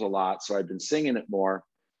Casuals a lot. So I've been singing it more.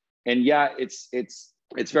 And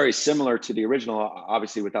it's very similar to the original,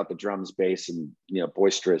 obviously without the drums, bass, and,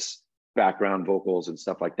 boisterous background vocals and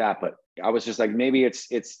stuff like that. But I was just like, maybe this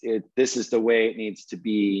is the way it needs to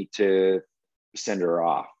be to send her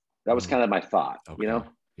off. That was kind of my thought,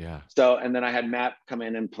 Yeah. So, and then I had Matt come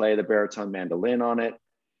in and play the baritone mandolin on it,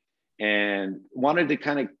 and wanted to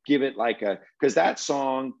kind of give it like because that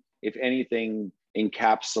song, if anything,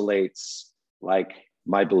 encapsulates like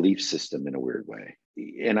my belief system in a weird way.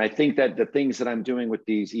 and I think that the things that I'm doing with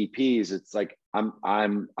these EPs, it's like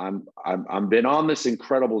I'm been on this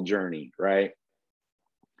incredible journey, right?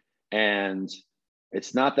 And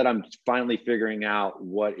it's not that I'm finally figuring out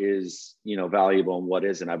what is, you know, valuable and what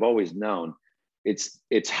isn't. I've always known.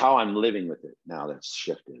 It's how I'm living with it now that's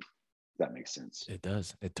shifted. If that makes sense. It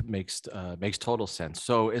does. It makes total sense.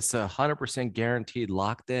 So it's 100% guaranteed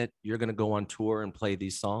lock that you're going to go on tour and play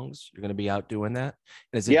these songs. You're going to be out doing that.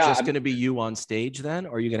 And is it just going to be you on stage then,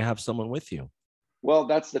 or are you going to have someone with you? Well,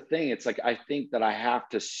 that's the thing. It's like, I think that I have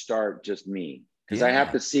to start just me, because I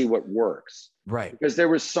have to see what works. Right. Because there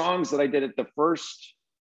were songs that I did at the first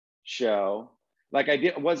show. Like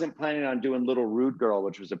wasn't planning on doing Little Rude Girl,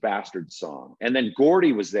 which was a Bastard song. And then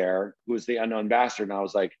Gordy was there, who was the Unknown Bastard. And I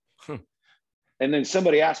was like, and then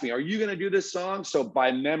somebody asked me, are you going to do this song? So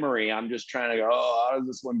by memory, I'm just trying to go, oh, how does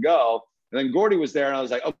this one go? And then Gordy was there and I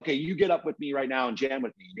was like, okay, you get up with me right now and jam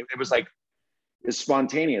with me. It was like, it's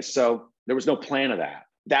spontaneous. So there was no plan of that.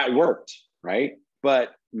 That worked, right?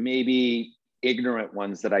 But maybe ignorant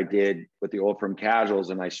ones that I did with the Old Firm Casuals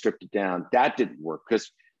and I stripped it down, that didn't work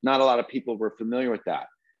because not a lot of people were familiar with that.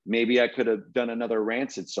 Maybe I could have done another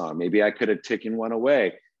Rancid song. Maybe I could have taken one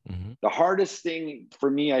away. Mm-hmm. The hardest thing for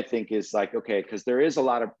me, I think, is like, okay, because there's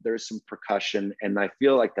some percussion, and I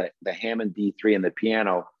feel like the Hammond D3 and the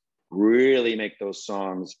piano really make those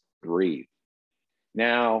songs breathe.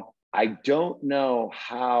 Now, I don't know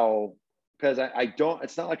how, because I don't,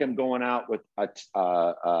 it's not like I'm going out with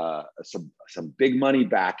some big money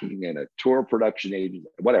backing and a tour production agent,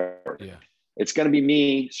 whatever. Yeah. It's going to be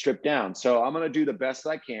me stripped down. So I'm going to do the best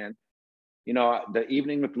I can. You know, the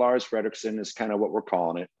Evening with Lars Frederiksen is kind of what we're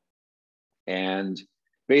calling it. And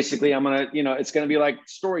basically I'm going to, you know, it's going to be like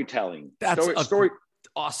storytelling. That's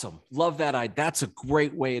awesome. Love that. That's a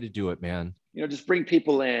great way to do it, man. You know, just bring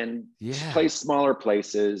people in, play smaller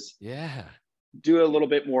places. Yeah. Do a little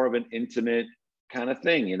bit more of an intimate kind of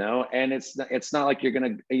thing, you know? And it's not like you're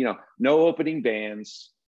going to, you know, no opening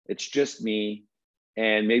bands. It's just me.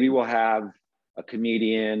 And maybe we'll have a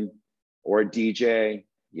comedian or a DJ.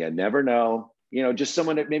 You never know. You know, just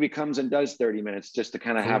someone that maybe comes and does 30 minutes just to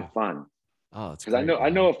kind of have fun. Oh, that's because I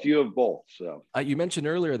know a few of both. So you mentioned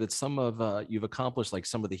earlier that some of you've accomplished like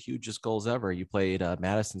some of the hugest goals ever. You played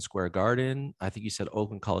Madison Square Garden. I think you said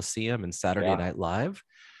Oakland Coliseum and Saturday Night Live.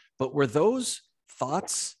 But were those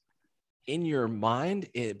thoughts in your mind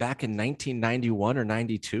back in 1991 or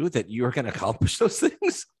 92 that you were going to accomplish those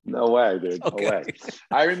things? No way, dude. Okay. No way.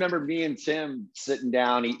 I remember me and Tim sitting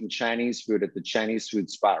down eating Chinese food at the Chinese food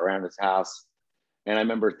spot around his house. And I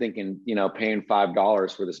remember thinking, you know, paying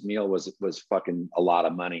 $5 for this meal was fucking a lot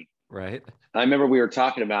of money. Right. I remember we were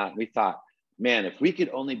talking about it and we thought, man, if we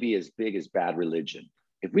could only be as big as Bad Religion,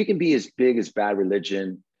 if we can be as big as Bad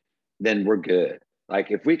Religion, then we're good.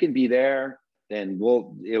 Like if we can be there, then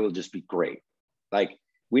it will just be great. Like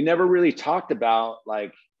we never really talked about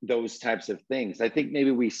like those types of things. I think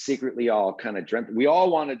maybe we secretly all kind of dreamt. We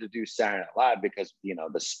all wanted to do Saturday Night Live because, you know,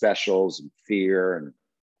 the specials and Fear and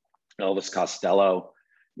Elvis Costello,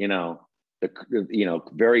 you know,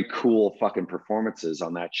 very cool fucking performances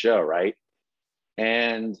on that show, right?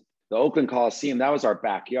 And the Oakland Coliseum, that was our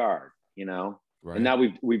backyard, you know. Right. And now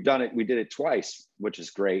we've done it. We did it twice, which is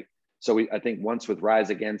great. So I think once with Rise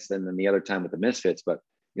Against and then the other time with the Misfits, but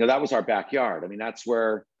you know, that was our backyard. I mean, that's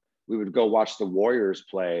where we would go watch the Warriors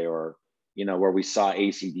play, or, you know, where we saw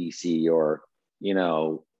AC/DC or, you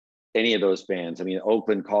know, any of those bands. I mean,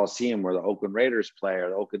 Oakland Coliseum, where the Oakland Raiders play, or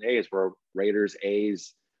the Oakland A's, where Raiders,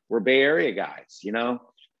 A's, were Bay Area guys, you know?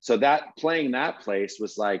 So that playing that place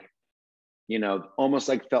was like, you know, almost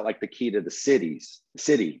like felt like the key to the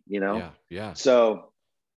city, you know? Yeah. Yeah. So,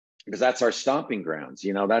 because that's our stomping grounds,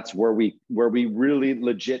 you know, that's where we really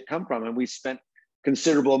legit come from. And we spent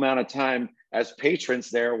considerable amount of time as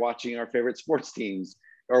patrons there watching our favorite sports teams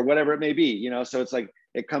or whatever it may be, you know? So it's like,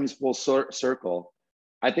 it comes full circle.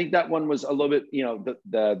 I think that one was a little bit, you know,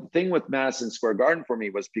 the thing with Madison Square Garden for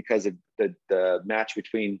me was because of the match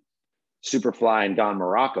between Superfly and Don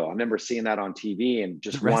Morocco. I remember seeing that on TV and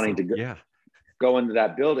just wanting to go into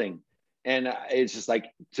that building. And it's just like,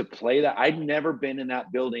 to play that, I'd never been in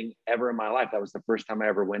that building ever in my life. That was the first time I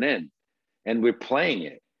ever went in, and we're playing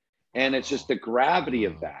it. And it's just the gravity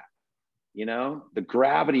of that, you know, the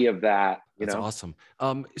gravity of that, you know. That's awesome.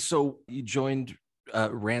 So you joined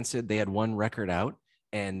Rancid. They had one record out,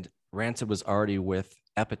 and Rancid was already with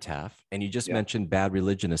Epitaph. And you just mentioned Bad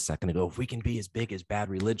Religion a second ago. If we can be as big as Bad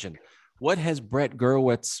Religion, what has Brett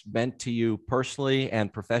Gurewitz meant to you personally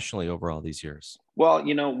and professionally over all these years? Well,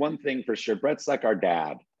 you know, one thing for sure, Brett's like our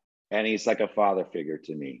dad, and he's like a father figure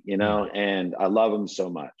to me, you know, and I love him so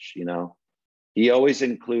much, you know. He always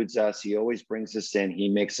includes us. He always brings us in. He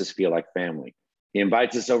makes us feel like family. He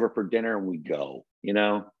invites us over for dinner and we go, you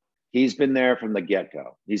know. He's been there from the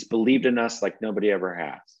get-go. He's believed in us like nobody ever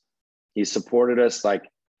has. He supported us like,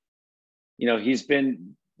 you know, he's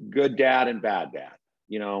been good dad and bad dad.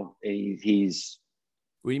 You know, he's.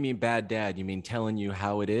 What do you mean bad dad? You mean telling you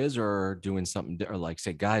how it is, or doing something, or like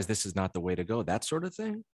say, guys, this is not the way to go, that sort of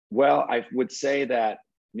thing? Well, I would say that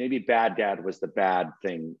maybe bad dad was the bad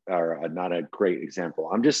thing, or not a great example.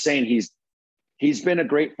 I'm just saying he's been a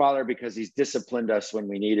great father because he's disciplined us when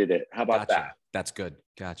we needed it. How about that? That's good.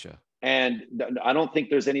 Gotcha. And I don't think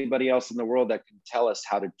there's anybody else in the world that can tell us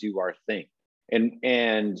how to do our thing.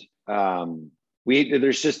 And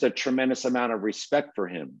there's just a tremendous amount of respect for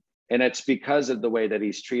him. And it's because of the way that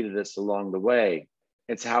he's treated us along the way.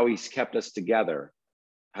 It's how he's kept us together,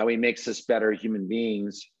 how he makes us better human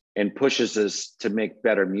beings and pushes us to make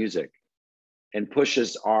better music and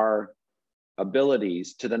pushes our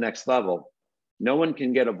abilities to the next level. No one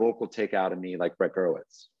can get a vocal take out of me like Brett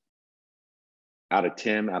Gurewitz, out of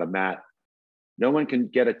Tim, out of Matt. No one can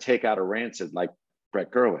get a take out of Rancid like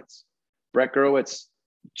Brett Gurewitz. Brett Gurewitz,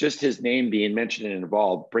 just his name being mentioned and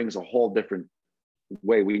involved brings a whole different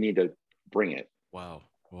way we need to bring it. Wow.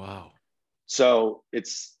 So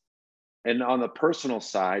it's, and on the personal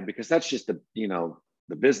side, because that's just the, you know,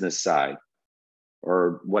 the business side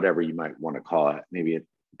or whatever you might want to call it. Maybe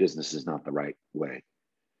business is not the right way.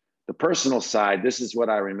 The personal side, this is what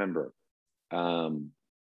I remember.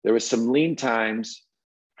 There was some lean times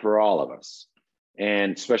for all of us,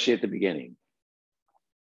 and especially at the beginning.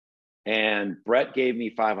 And Brett gave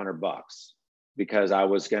me $500 because I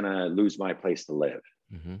was going to lose my place to live.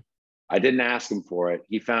 Mm-hmm. I didn't ask him for it.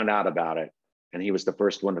 He found out about it, and he was the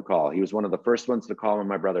first one to call. He was one of the first ones to call when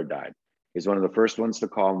my brother died. He was one of the first ones to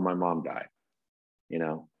call when my mom died, you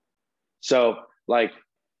know? So like,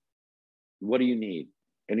 what do you need?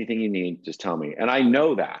 Anything you need, just tell me. And I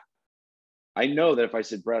know that if I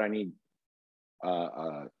said, Brett, I need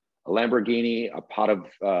a Lamborghini, a pot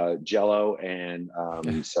of Jello, and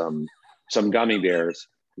some gummy bears,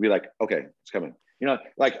 you'd be like, okay, it's coming. You know,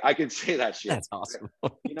 like I could say that shit. That's awesome.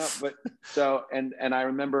 You know, but so, and I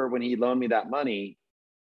remember when he loaned me that money,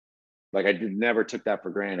 like I never took that for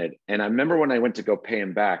granted. And I remember when I went to go pay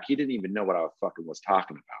him back, he didn't even know what I fucking was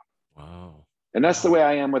talking about. Wow. And that's the way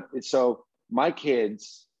I am with it. So my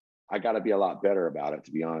kids, I got to be a lot better about it,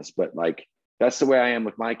 to be honest. But like, that's the way I am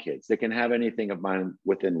with my kids. They can have anything of mine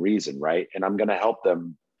within reason, right? And I'm going to help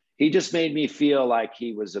them. He just made me feel like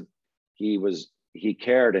he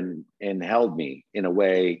cared and held me in a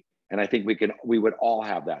way. And I think we would all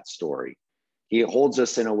have that story. He holds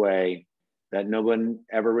us in a way that no one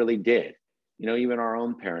ever really did, you know, even our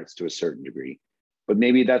own parents to a certain degree. But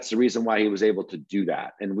maybe that's the reason why he was able to do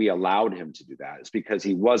that. And we allowed him to do that. It's because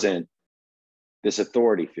he wasn't this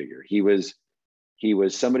authority figure. He was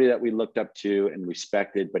somebody that we looked up to and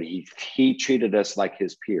respected, but he treated us like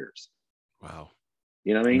his peers. Wow.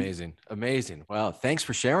 You know what I mean? Amazing. Wow. Thanks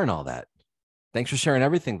for sharing all that. Thanks for sharing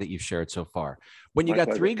everything that you've shared so far. When you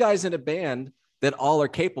got three guys in a band that all are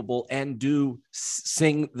capable and do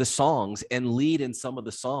sing the songs and lead in some of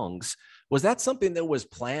the songs, was that something that was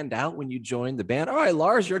planned out when you joined the band? All right,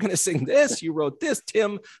 Lars, you're going to sing this. You wrote this.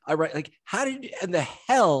 Tim, I write. Like, how in the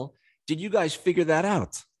hell did you guys figure that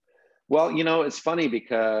out? Well, you know, it's funny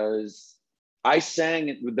because I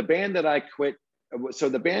sang with the band that I quit. So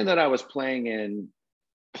the band that I was playing in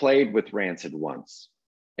played with Rancid once.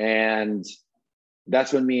 And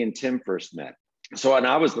that's when me and Tim first met. So, and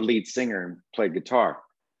I was the lead singer and played guitar.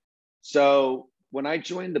 So when I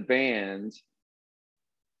joined the band,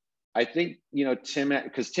 I think, you know,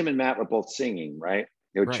 because Tim and Matt were both singing, right?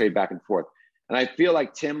 They would trade back and forth. And I feel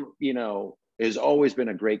like Tim, you know, has always been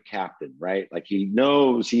a great captain, right? Like he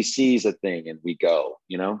knows, he sees a thing and we go,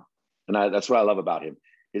 you know? And that's what I love about him.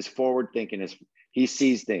 His forward thinking is, he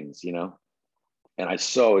sees things, you know? And I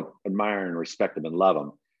so admire and respect him and love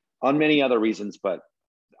him on many other reasons, but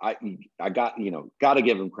I got to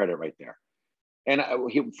give him credit right there. And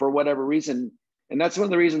for whatever reason, and that's one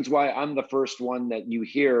of the reasons why I'm the first one that you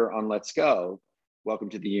hear on Let's Go, Welcome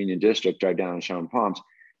to the Union District, Drive Down and Sean Palms.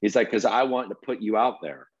 He's like, because I want to put you out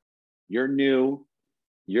there. You're new.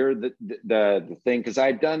 You're the thing. Because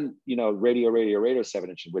I'd done, you know, Radio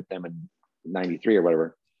 7-inch with them in 93 or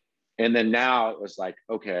whatever. And then now it was like,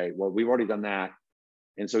 okay, well, we've already done that.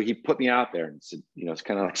 And so he put me out there and said, you know, it's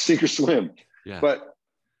kind of like sink or swim. Yeah.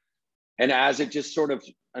 And as it just sort of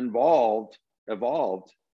evolved,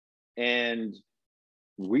 and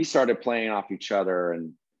we started playing off each other.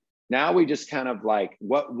 And now we just kind of like,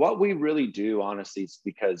 what we really do, honestly, is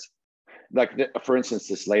because, like, for instance,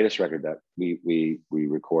 this latest record that we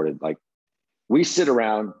recorded, like, we sit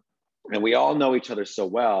around and we all know each other so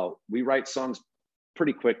well. We write songs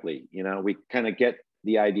pretty quickly. You know, we kind of get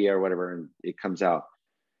the idea or whatever, and it comes out.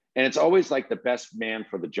 And it's always like the best man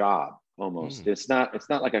for the job almost. It's not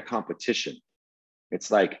like a competition. It's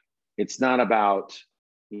like, it's not about,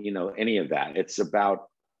 you know, any of that. It's about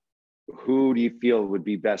who do you feel would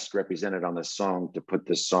be best represented on this song to put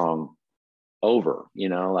this song over, you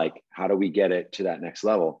know, like how do we get it to that next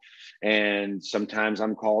level? And sometimes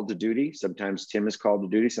I'm called to duty. Sometimes Tim is called to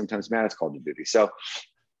duty. Sometimes Matt is called to duty. So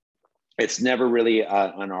it's never really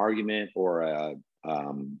an argument or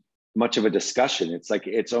much of a discussion. It's like,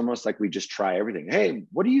 it's almost like we just try everything. Hey,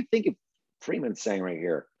 what do you think of Freeman saying right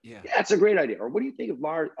here? Yeah, it's a great idea. Or what do you think of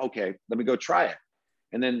Lars? Okay, let me go try it.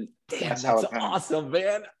 And then that's awesome,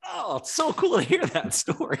 man. Oh, it's so cool to hear that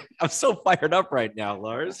story. I'm so fired up right now,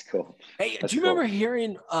 Lars. That's cool. Hey, do you remember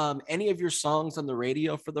hearing any of your songs on the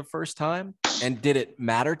radio for the first time? And did it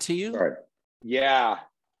matter to you? Sorry. Yeah,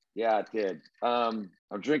 it did. I'm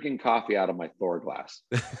drinking coffee out of my Thor glass.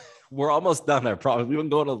 We're almost done, I promise. We've been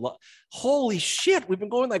going holy shit, we've been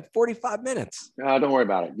going like 45 minutes. No, don't worry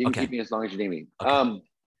about it. You can keep me as long as you need me. Okay.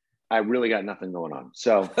 I really got nothing going on.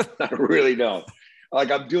 So I really don't. Like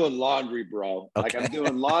I'm doing laundry, bro. Okay. Like I'm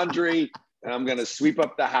doing laundry and I'm going to sweep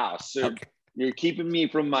up the house. So you're keeping me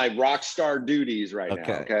from my rock star duties right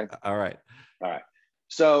now. Okay. All right.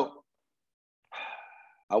 So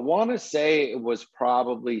I want to say it was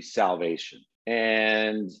probably Salvation.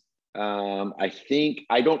 And I think,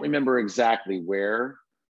 I don't remember exactly where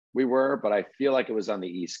we were, but I feel like it was on the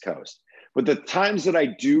East Coast. But the times that I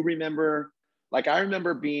do remember, like I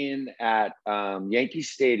remember being at Yankee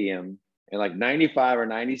Stadium in like 95 or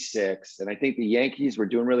 96. And I think the Yankees were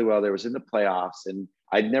doing really well. They was in the playoffs and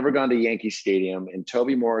I'd never gone to Yankee Stadium, and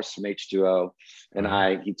Toby Morris from H2O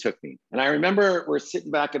and he took me. And I remember we're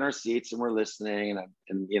sitting back in our seats and we're listening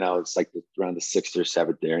and you know, it's like around the 6th or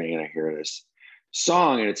 7th inning and I hear this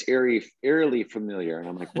song and it's eerily familiar. And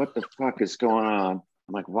I'm like, what the fuck is going on?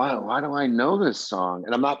 I'm like, why do I know this song?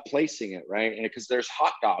 And I'm not placing it, right? And because there's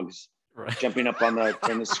hot dogs jumping up on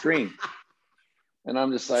the screen. And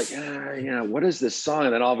I'm just like, you know, what is this song?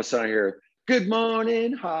 And then all of a sudden I hear, good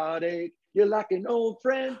morning, heartache. You're like an old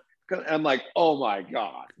friend. And I'm like, oh my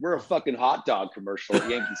God, we're a fucking hot dog commercial at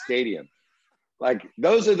Yankee Stadium. Like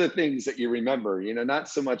those are the things that you remember, you know, not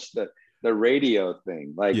so much the radio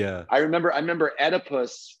thing. Like I remember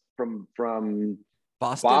Oedipus from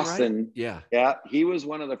Boston. Right? Yeah. He was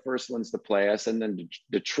one of the first ones to play us, and then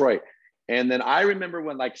Detroit. And then I remember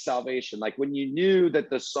when like Salvation, like when you knew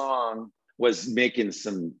that the song was making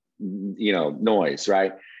some, you know, noise,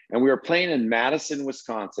 right? And we were playing in Madison,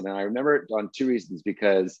 Wisconsin. And I remember it on 2 reasons,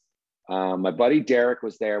 because my buddy Derek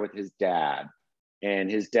was there with his dad, and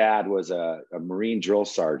his dad was a Marine drill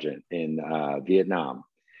sergeant in Vietnam.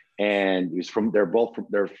 And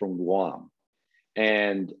they're from Guam.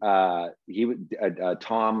 And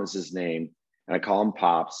Tom was his name. And I call him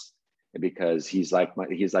Pops because he's like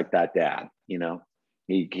that dad, you know,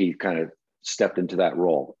 he kind of stepped into that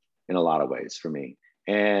role in a lot of ways for me,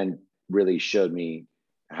 and really showed me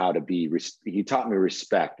how to be, he taught me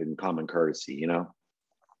respect and common courtesy, you know?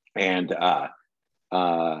 And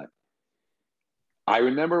I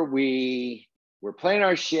remember we were playing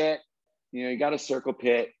our shit, you know, you got a circle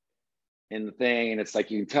pit in the thing, and it's like,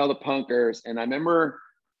 you can tell the punkers. And I remember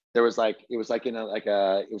there was like, it was like in I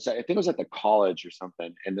think it was at the college or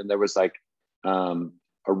something. And then there was like a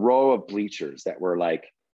row of bleachers that were like,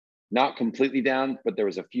 not completely down, but there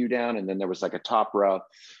was a few down. And then there was like a top row. I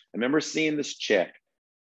remember seeing this chick,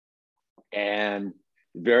 and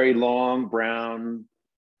very long brown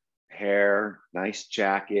hair, nice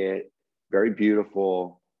jacket, very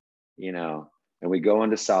beautiful, you know, and we go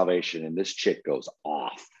into Salvation and this chick goes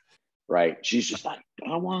off, right? She's just like,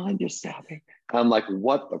 I want your salvation. I'm like,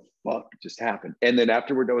 what the fuck just happened? And then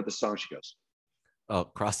after we're done with the song, she goes, oh,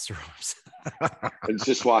 cross the rooms. And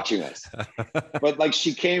just watching us. But like,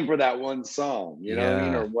 she came for that one song, you know what I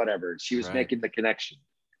mean? Or whatever. She was making the connection.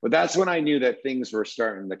 But that's when I knew that things were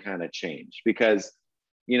starting to kind of change, because,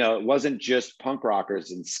 you know, it wasn't just punk rockers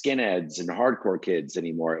and skinheads and hardcore kids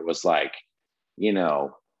anymore. It was like, you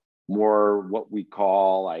know, more what we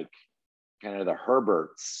call like kind of the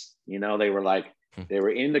Herberts, you know, they were like, they were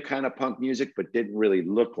into kind of punk music, but didn't really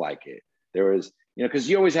look like it. There was, you know, because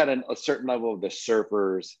you always had a certain level of the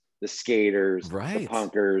surfers, the skaters, the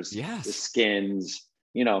punkers, the skins,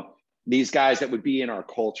 you know, these guys that would be in our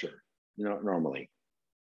culture, you know, normally.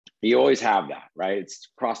 You always have that, right? It's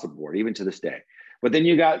across the board, even to this day. But then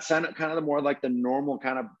you got kind of the more like the normal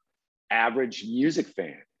kind of average music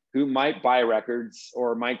fan who might buy records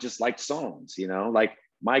or might just like songs, you know, like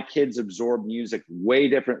my kids absorb music way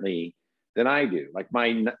differently than I do. Like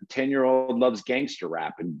my 10-year-old loves gangster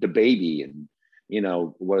rap and DaBaby and, you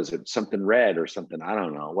know, what is it? Something Red or something. I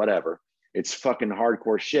don't know, whatever. It's fucking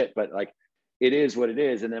hardcore shit, but like, it is what it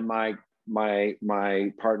is. And then my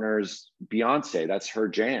partner's Beyonce, that's her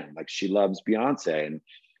jam. Like she loves Beyonce. And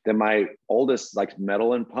then my oldest likes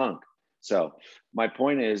metal and punk. So my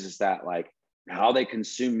point is that like how they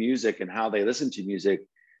consume music and how they listen to music,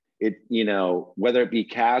 it, you know, whether it be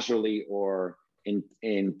casually or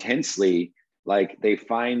intensely, like they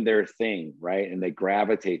find their thing, right? And they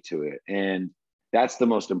gravitate to it. And that's the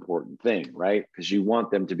most important thing, right? Because you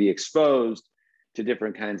want them to be exposed to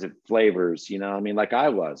different kinds of flavors, you know. I mean, like I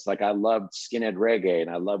loved skinhead reggae and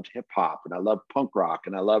I loved hip hop and I loved punk rock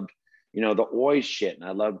and I loved, you know, the Oi shit, and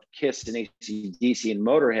I loved Kiss and AC/DC and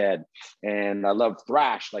Motorhead, and I loved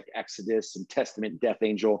thrash like Exodus and Testament, Death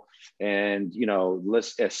Angel, and, you know,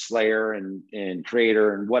 Slayer and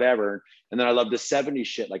Creator and whatever. And then I loved the 70s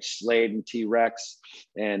shit like Slade and T-Rex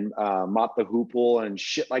and Mott the Hoople and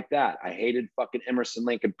shit like that. I hated fucking Emerson,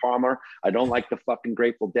 Lake and Palmer. I don't like the fucking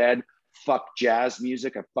Grateful Dead. Fuck jazz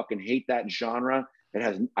music. I fucking hate that genre.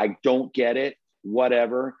 I don't get it.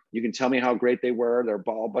 Whatever. You can tell me how great they were. They're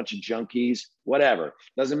all a bunch of junkies, whatever.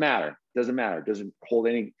 Doesn't matter. Doesn't hold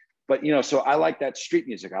any, but you know, so I like that street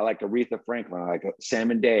music. I like Aretha Franklin. I like Sam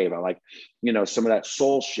and Dave. I like, you know, some of that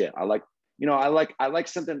soul shit. I like, you know, I like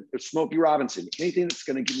something, Smokey Robinson, anything that's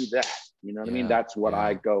going to give me that, you know what I mean? That's what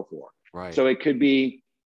I go for. Right. So it could be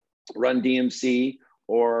Run DMC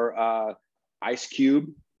or Ice Cube,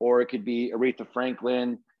 or it could be Aretha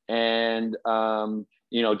Franklin and,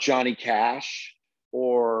 you know, Johnny Cash,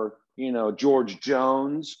 or, you know, George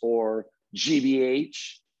Jones, or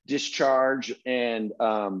GBH, Discharge, and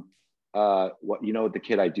what, you know, the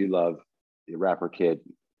kid I do love, the rapper kid.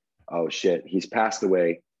 Oh shit, he's passed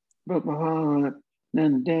away. But my heart,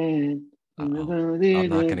 I'm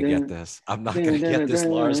not gonna get this. I'm not gonna get this,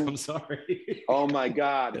 Lars. I'm sorry. Oh my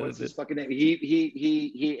God, what's his fucking name?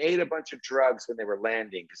 He ate a bunch of drugs when they were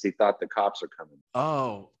landing because he thought the cops are coming.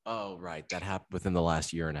 Oh, right. That happened within the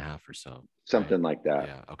last year and a half or so. Something like that.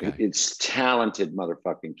 Yeah. Okay. It's talented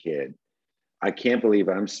motherfucking kid. I can't believe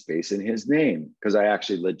I'm spacing his name because I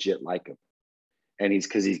actually legit like him. And he's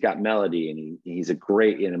got melody and he's a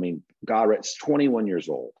great, and I mean, God, it's 21 years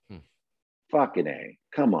old. Fucking A,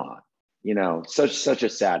 come on. You know, such a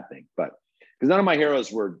sad thing, but because none of my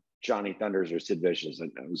heroes were Johnny Thunders or Sid Vicious,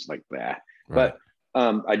 and I was like that. Right.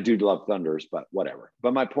 But I do love Thunders, but whatever.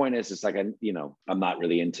 But my point is, it's like I'm not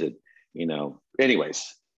really into, you know.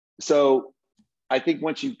 Anyways, so I think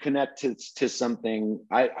once you connect to something,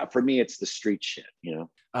 for me, it's the street shit. You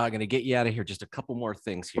know. I'm gonna get you out of here. Just a couple more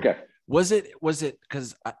things here. Okay. Was it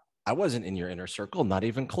because I wasn't in your inner circle, not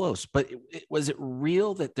even close, but was it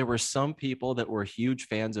real that there were some people that were huge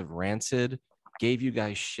fans of Rancid, gave you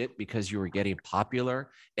guys shit because you were getting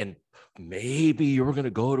popular and maybe you were going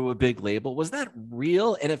to go to a big label? Was that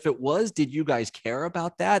real? And if it was, did you guys care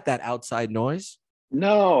about that outside noise?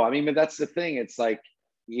 No, I mean, but that's the thing. It's like,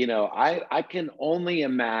 you know, I can only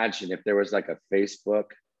imagine if there was like a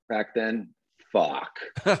Facebook back then. Fuck.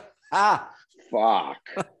 Fuck.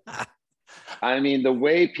 I mean, the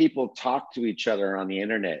way people talk to each other on the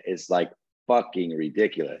internet is like fucking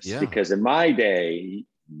ridiculous. Yeah. Because in my day,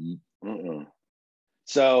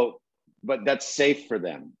 so, but that's safe for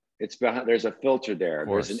them. It's behind. There's a filter there.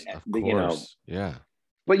 Course, there's an, you know, yeah.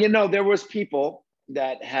 But you know, there was people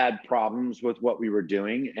that had problems with what we were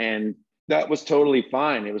doing, and that was totally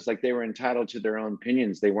fine. It was like they were entitled to their own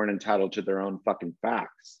opinions. They weren't entitled to their own fucking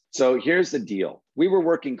facts. So here's the deal: we were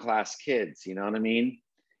working class kids. You know what I mean?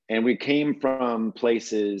 And we came from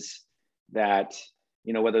places that,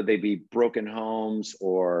 you know, whether they be broken homes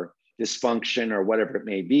or dysfunction or whatever it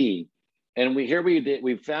may be. And we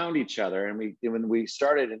found each other, and we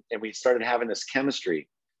started having this chemistry,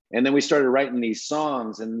 and then we started writing these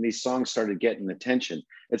songs, and these songs started getting attention.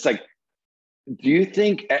 It's like, do you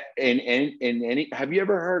think have you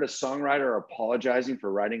ever heard a songwriter apologizing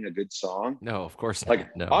for writing a good song? No, of course not.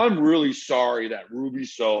 Like, no. I'm really sorry that Ruby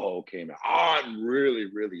Soho came out. I'm really,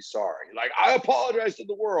 really sorry. Like, I apologize to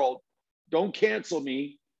the world. Don't cancel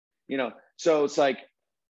me. You know, so it's like,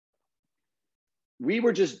 we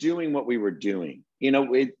were just doing what we were doing. You know,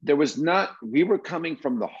 we were coming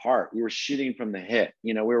from the heart. We were shooting from the hip.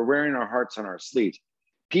 You know, we were wearing our hearts on our sleeves.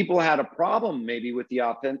 People had a problem maybe with the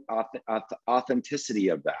authenticity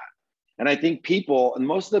of that. And I think and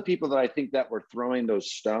most of the people that I think that were throwing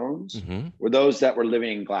those stones were those that were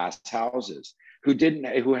living in glass houses, who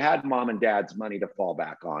had mom and dad's money to fall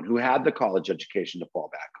back on, who had the college education to fall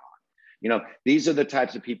back on. You know, these are the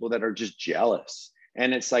types of people that are just jealous.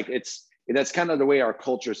 And it's like, that's kind of the way our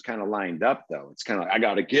culture is kind of lined up, though. It's kind of like, I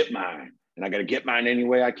got to get mine. and I got to get mine any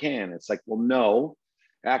way I can. It's like, well, no,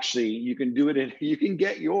 actually, you can do it. You can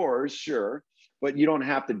get yours, sure, but you don't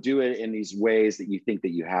have to do it in these ways that you think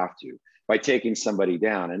that you have to by taking somebody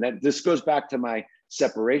down. And that this goes back to my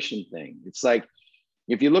separation thing. It's like,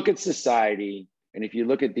 if you look at society and if you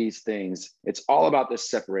look at these things, it's all about this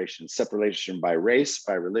separation by race,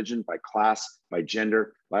 by religion, by class, by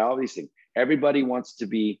gender, by all these things. Everybody wants to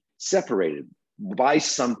be separated by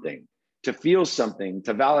something, to feel something,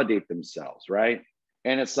 to validate themselves, right?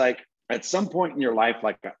 And it's like, at some point in your life,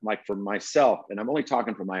 like for myself, and I'm only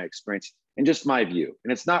talking from my experience and just my view,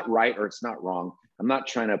 and it's not right or it's not wrong. I'm not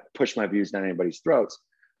trying to push my views down anybody's throats,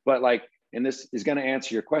 but like, and this is going to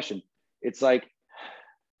answer your question. It's like,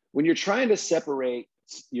 when you're trying to separate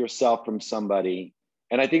yourself from somebody,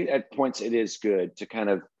 and I think at points it is good to kind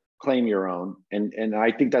of claim your own, and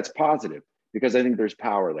I think that's positive because I think there's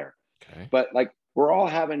power there. Okay. But like, we're all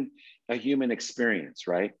having a human experience,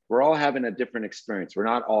 right? We're all having a different experience. We're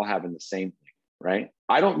not all having the same thing, right?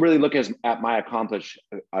 I don't really look at my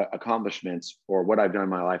accomplishments or what I've done in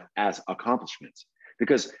my life as accomplishments,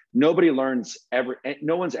 because no one's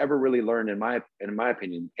ever really learned, in my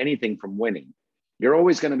opinion, anything from winning. You're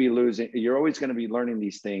always going to be losing. You're always going to be learning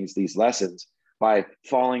these things, these lessons, by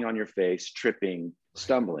falling on your face, tripping,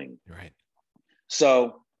 stumbling. Right.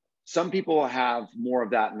 So some people have more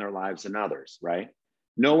of that in their lives than others, right?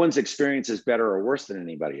 No one's experience is better or worse than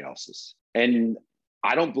anybody else's. And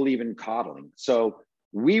I don't believe in coddling. So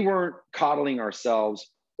we weren't coddling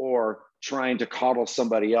ourselves or trying to coddle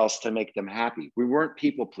somebody else to make them happy. We weren't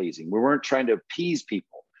people pleasing. We weren't trying to appease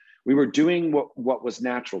people. We were doing what was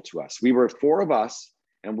natural to us. We were four of us,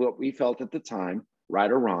 and what we felt at the time,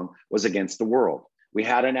 right or wrong, was against the world. We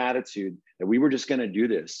had an attitude that we were just going to do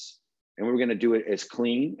this, and we were going to do it as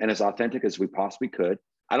clean and as authentic as we possibly could.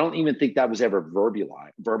 I don't even think that was ever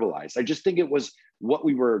verbalized. I just think it was what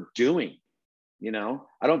we were doing. You know,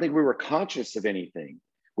 I don't think we were conscious of anything.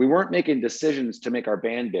 We weren't making decisions to make our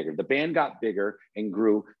band bigger. The band got bigger and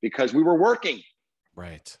grew because we were working.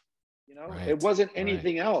 Right. You know, Right. It wasn't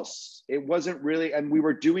anything else. It wasn't really, and we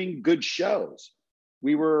were doing good shows.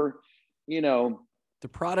 We were, you know. The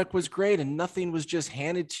product was great and nothing was just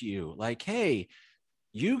handed to you. Like, hey,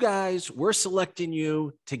 you guys, we're selecting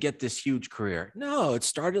you to get this huge career. No, it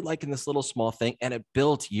started like in this little small thing and it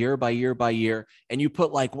built year by year by year. And you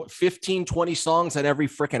put like 15, 20 songs on every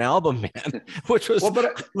freaking album, man, which was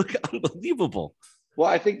unbelievable. Well,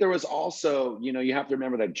 I think there was also, you know, you have to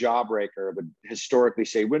remember that Jawbreaker would historically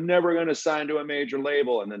say, we're never going to sign to a major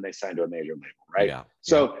label. And then they signed to a major label, right? Yeah.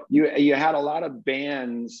 So you had a lot of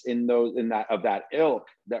bands of that ilk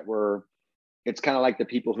that were, it's kind of like the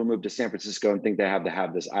people who moved to San Francisco and think they have to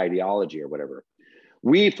have this ideology or whatever.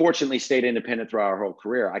 We fortunately stayed independent throughout our whole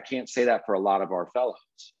career. I can't say that for a lot of our fellows,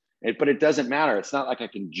 but it doesn't matter. It's not like I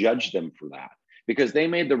can judge them for that, because they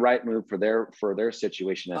made the right move for their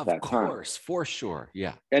situation at that time. Of course, for sure.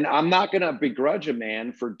 Yeah. And I'm not going to begrudge a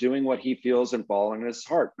man for doing what he feels and following his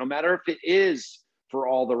heart, no matter if it is for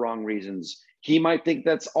all the wrong reasons. He might think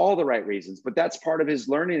that's all the right reasons, but that's part of his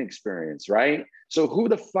learning experience, right? So who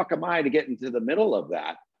the fuck am I to get into the middle of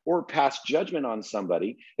that or pass judgment on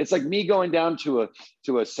somebody? It's like me going down to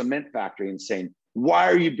a cement factory and saying,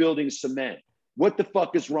 why are you building cement? What the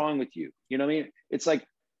fuck is wrong with you? You know what I mean? It's like,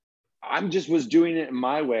 was doing it in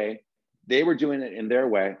my way. They were doing it in their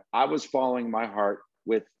way. I was following my heart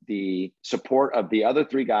with the support of the other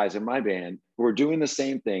three guys in my band who were doing the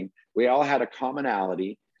same thing. We all had a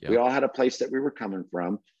commonality. Yep. We all had a place that we were coming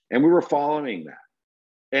from, and we were following that.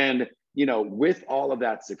 And, you know, with all of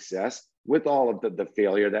that success, with all of the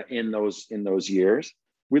failure that in those years,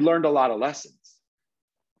 we learned a lot of lessons.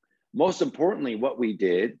 Most importantly, what we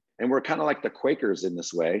did, and we're kind of like the Quakers in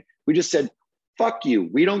this way, we just said, fuck you.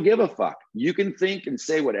 We don't give a fuck. You can think and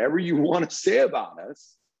say whatever you want to say about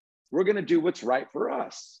us. We're going to do what's right for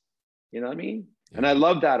us. You know what I mean? Yeah. And I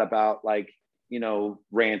love that about, like, you know,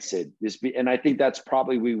 Rancid. And I think that's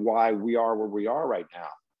probably why we are where we are right now,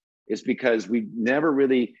 is because we never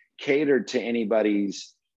really catered to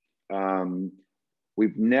anybody's,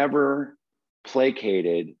 we've never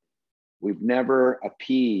placated, we've never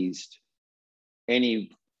appeased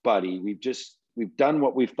anybody. We've done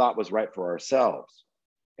what we've thought was right for ourselves.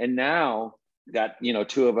 And now that, you know,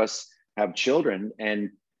 two of us have children,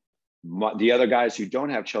 and the other guys who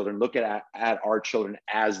don't have children look at our children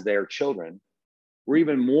as their children, we're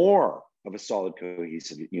even more of a solid,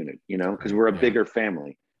 cohesive unit, you know, because we're a bigger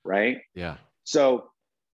family, right? Yeah. So,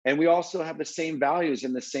 and we also have the same values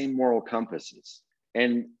and the same moral compasses.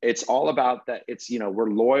 And it's all about that. It's, you know,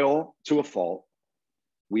 we're loyal to a fault.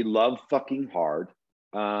 We love fucking hard.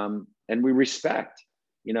 And we respect,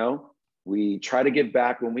 you know, we try to give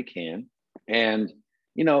back when we can. And,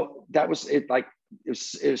 that was it. Like, it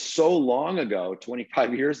was so long ago,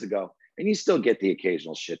 25 years ago, and you still get the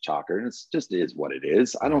occasional shit talker, and it's just is what it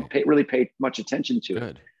is. I don't really pay much attention to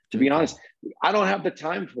it. To be honest, I don't have the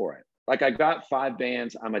time for it. Like, I got 5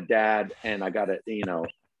 bands. I'm a dad, and I got a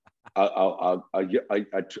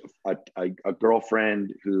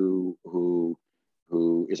girlfriend who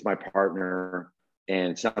is my partner,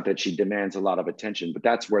 and it's not that she demands a lot of attention, but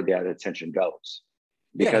that's where that attention goes.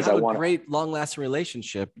 Because I want a great long-lasting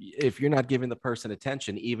relationship. If you're not giving the person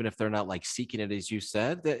attention, even if they're not like seeking it, as you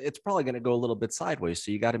said, it's probably going to go a little bit sideways.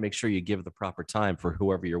 So you got to make sure you give the proper time for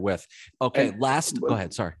whoever you're with. Okay, go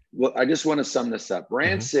ahead. Sorry. Well, I just want to sum this up.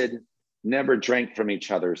 Rancid never drank from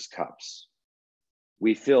each other's cups.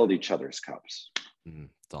 We filled each other's cups.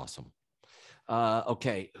 It's awesome.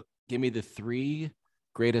 Okay, give me the 3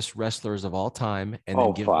 greatest wrestlers of all time, and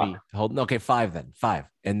then give me 5 then. 5,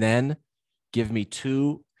 and then give me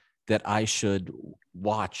 2 that I should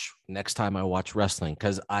watch next time I watch wrestling,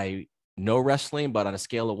 because I know wrestling, but on a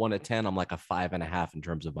scale of 1 to 10, I'm like a 5.5 in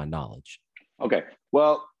terms of my knowledge. Okay.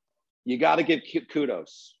 Well, you got to give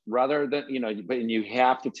kudos rather than, but you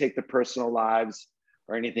have to take the personal lives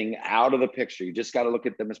or anything out of the picture. You just got to look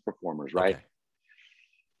at them as performers, right? Okay.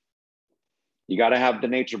 You got to have the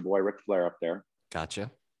Nature Boy, Ric Flair, up there.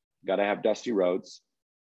 Gotcha. You got to have Dusty Rhodes.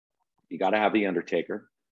 You got to have The Undertaker.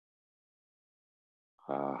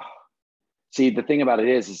 See, the thing about it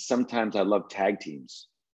is sometimes I love tag teams.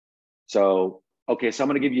 So I'm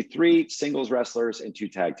going to give you 3 singles wrestlers and 2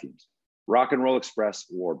 tag teams: Rock and Roll Express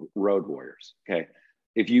or Road Warriors. Okay.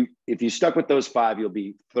 If you stuck with those 5, you'll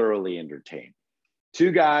be thoroughly entertained.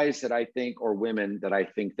 2 guys that I think, or women that I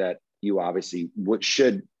think that you obviously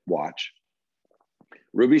should watch: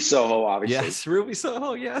 Ruby Soho, obviously. Yes, Ruby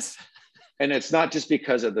Soho, yes. And it's not just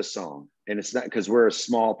because of the song, and it's not because we're a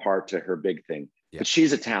small part to her big thing. But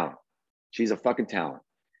she's a talent. She's a fucking talent.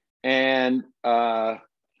 And I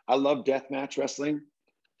love deathmatch wrestling.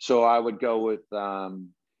 So I would go with, and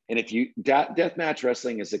if you, deathmatch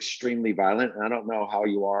wrestling is extremely violent. And I don't know how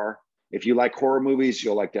you are. If you like horror movies,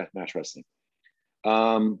 you'll like deathmatch wrestling.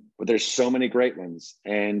 But there's so many great ones.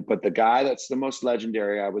 But the guy that's the most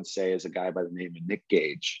legendary, I would say, is a guy by the name of Nick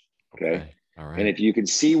Gage. Okay. All right. And if you can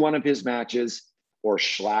see one of his matches, or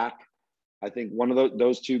Schlack, I think one of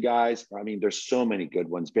those 2 guys, I mean, there's so many good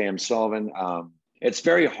ones. Bam Sullivan. It's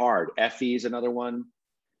very hard. Effie's another one.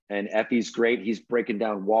 And Effie's great. He's breaking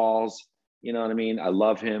down walls. You know what I mean? I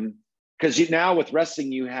love him. Because now with wrestling,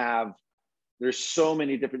 there's so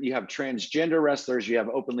many different, you have transgender wrestlers, you have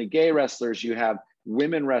openly gay wrestlers, you have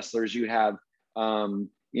women wrestlers, you have, intergender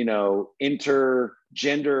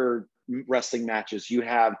wrestling matches, you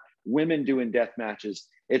have women doing death matches.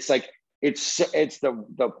 It's like, it's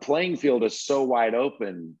the playing field is so wide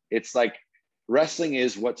open. It's like wrestling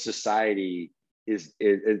is what society is.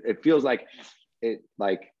 It feels like the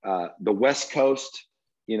West Coast,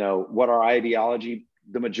 what our ideology,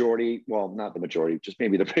 the majority, well, not the majority, just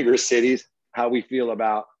maybe the bigger cities, how we feel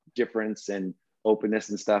about difference and openness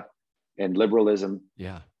and stuff and liberalism.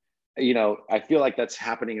 Yeah. I feel like that's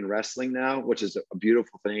happening in wrestling now, which is a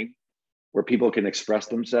beautiful thing, where people can express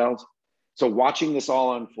themselves. So watching this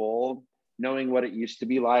all unfold, knowing what it used to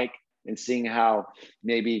be like, and seeing how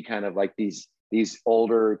maybe kind of like these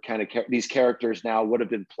older kind of these characters now would have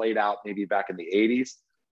been played out maybe back in the 80s,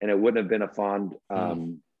 and it wouldn't have been a fond,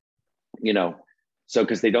 so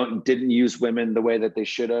because they didn't use women the way that they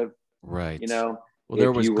should have, right? Well,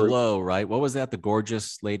 there was Glow, right? What was that? The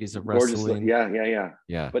Gorgeous Ladies of Wrestling.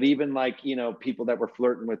 Yeah. But even like, people that were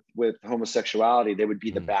flirting with homosexuality, they would be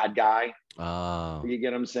the bad guy. You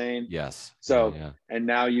get what I'm saying? Yes. So, and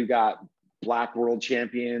now you got Black world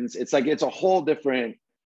champions. It's like, it's a whole different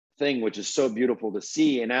thing, which is so beautiful to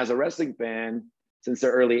see. And as a wrestling fan since the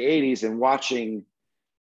early 80s and watching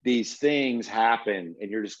these things happen, and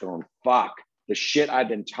you're just going, fuck, the shit I've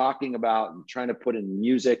been talking about and trying to put in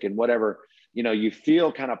music and whatever, you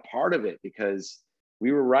feel kind of part of it, because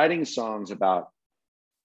we were writing songs about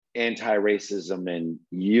anti-racism and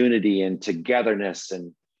unity and togetherness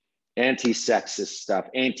and anti-sexist stuff,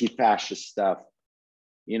 anti-fascist stuff.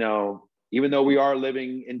 Even though we are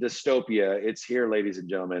living in dystopia, it's here, ladies and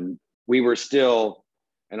gentlemen. We were still,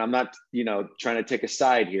 and I'm not, trying to take a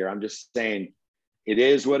side here. I'm just saying it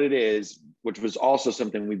is what it is, which was also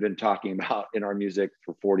something we've been talking about in our music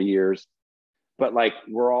for 40 years. But like,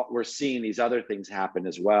 we're seeing these other things happen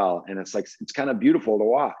as well. And it's like, it's kind of beautiful to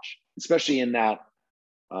watch, especially in that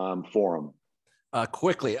forum.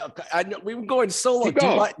 Quickly, I know we were going so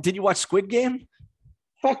long. Did you watch Squid Game?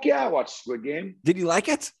 Fuck yeah, I watched Squid Game. Did you like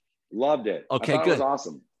it? Loved it. Okay, good. It was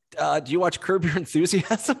awesome. Do you watch Curb Your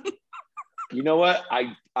Enthusiasm? You know what?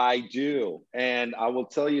 I do. And I will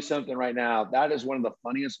tell you something right now. That is one of the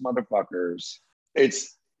funniest motherfuckers.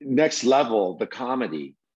 It's next level, the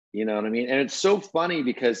comedy. You know what I mean? And it's so funny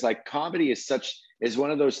because like comedy is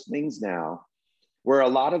one of those things now where a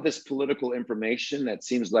lot of this political information that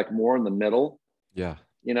seems like more in the middle. Yeah.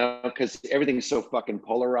 You know, because everything's so fucking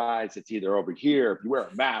polarized. It's either over here. If you wear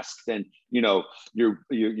a mask, then you know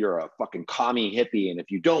you're a fucking commie hippie, and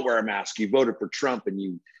if you don't wear a mask, you voted for Trump, and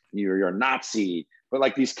you're a Nazi. But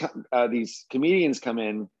like these comedians come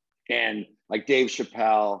in, and like Dave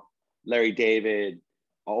Chappelle, Larry David.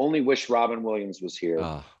 I only wish Robin Williams was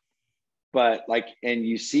here. But like, and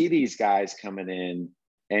you see these guys coming in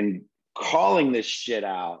and calling this shit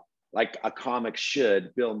out like a comic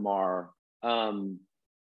should. Bill Maher.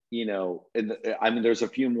 You know, I mean, there's a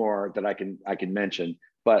few more that I can mention,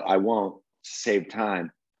 but I won't to save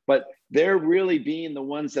time. But they're really being the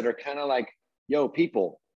ones that are kind of like, yo,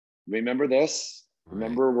 people, remember this?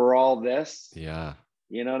 Remember we're all this? Yeah.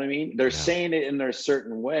 You know what I mean? They're saying it in their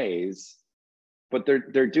certain ways, but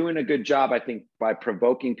they're doing a good job, I think, by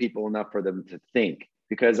provoking people enough for them to think.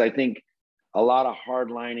 Because I think a lot of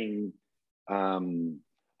hardliners,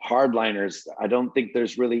 I don't think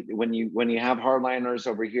there's really, when you have hardliners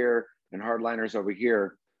over here and hardliners over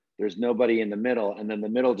here, there's nobody in the middle, and then the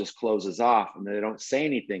middle just closes off and they don't say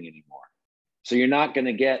anything anymore. So you're not going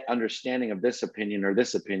to get understanding of this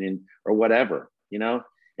opinion or whatever, you know,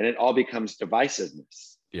 and it all becomes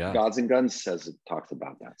divisiveness. Yeah. Gods and Guns talks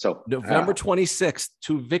about that. So November 26th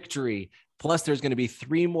to Victory. Plus there's going to be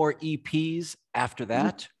 3 more EPs after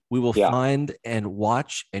that. We will find and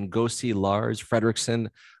watch and go see Lars Frederiksen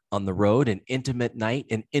on the road, an intimate night,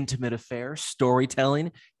 an intimate affair,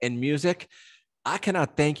 storytelling and music. I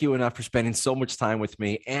cannot thank you enough for spending so much time with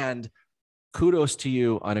me, and kudos to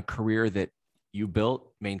you on a career that you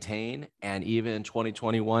built, maintain, and even in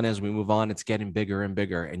 2021, as we move on, it's getting bigger and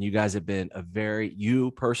bigger. And you guys have been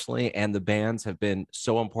you personally and the bands have been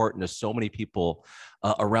so important to so many people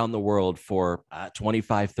around the world for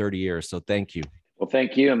 25, 30 years. So thank you. Well,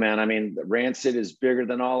 thank you, man. I mean, Rancid is bigger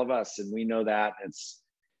than all of us, and we know that.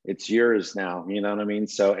 It's yours now, you know what I mean?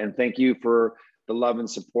 So, and thank you for the love and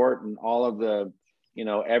support and all of the, you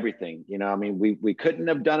know, everything. You know, I mean, we couldn't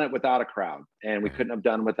have done it without a crowd, and we couldn't have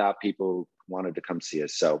done it without people who wanted to come see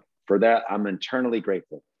us. So for that, I'm eternally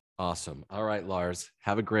grateful. Awesome. All right, Lars,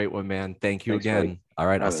 have a great one, man. Thank you. Thanks, again. Buddy. All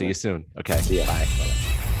right, I'll see you soon. Okay. See ya. Bye.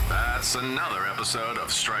 That's another episode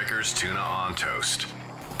of Stryker's Tuna on Toast.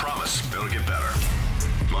 Promise it'll get better.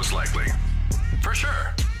 Most likely. For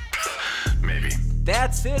sure. Maybe.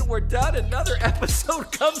 That's it. We're done. Another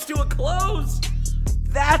episode comes to a close.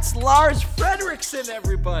 That's Lars Frederiksen,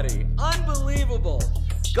 everybody. Unbelievable.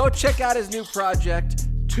 Go check out his new project,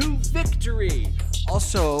 To Victory.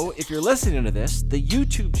 Also, if you're listening to this, the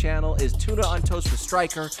YouTube channel is Tuna on Toast with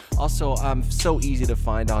Stryker. Also, I'm so easy to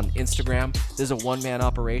find on Instagram. This is a one-man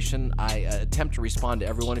operation. I attempt to respond to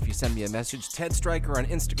everyone if you send me a message. Ted Stryker on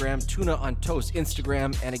Instagram, Tuna on Toast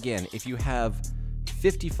Instagram. And again, if you have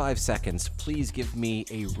 55 seconds, please give me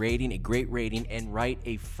a rating, a great rating, and write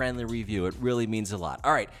a friendly review. It really means a lot.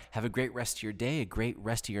 All right, have a great rest of your day, a great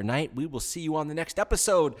rest of your night. We will see you on the next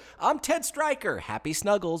episode. I'm Ted Stryker. Happy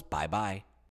snuggles. Bye-bye.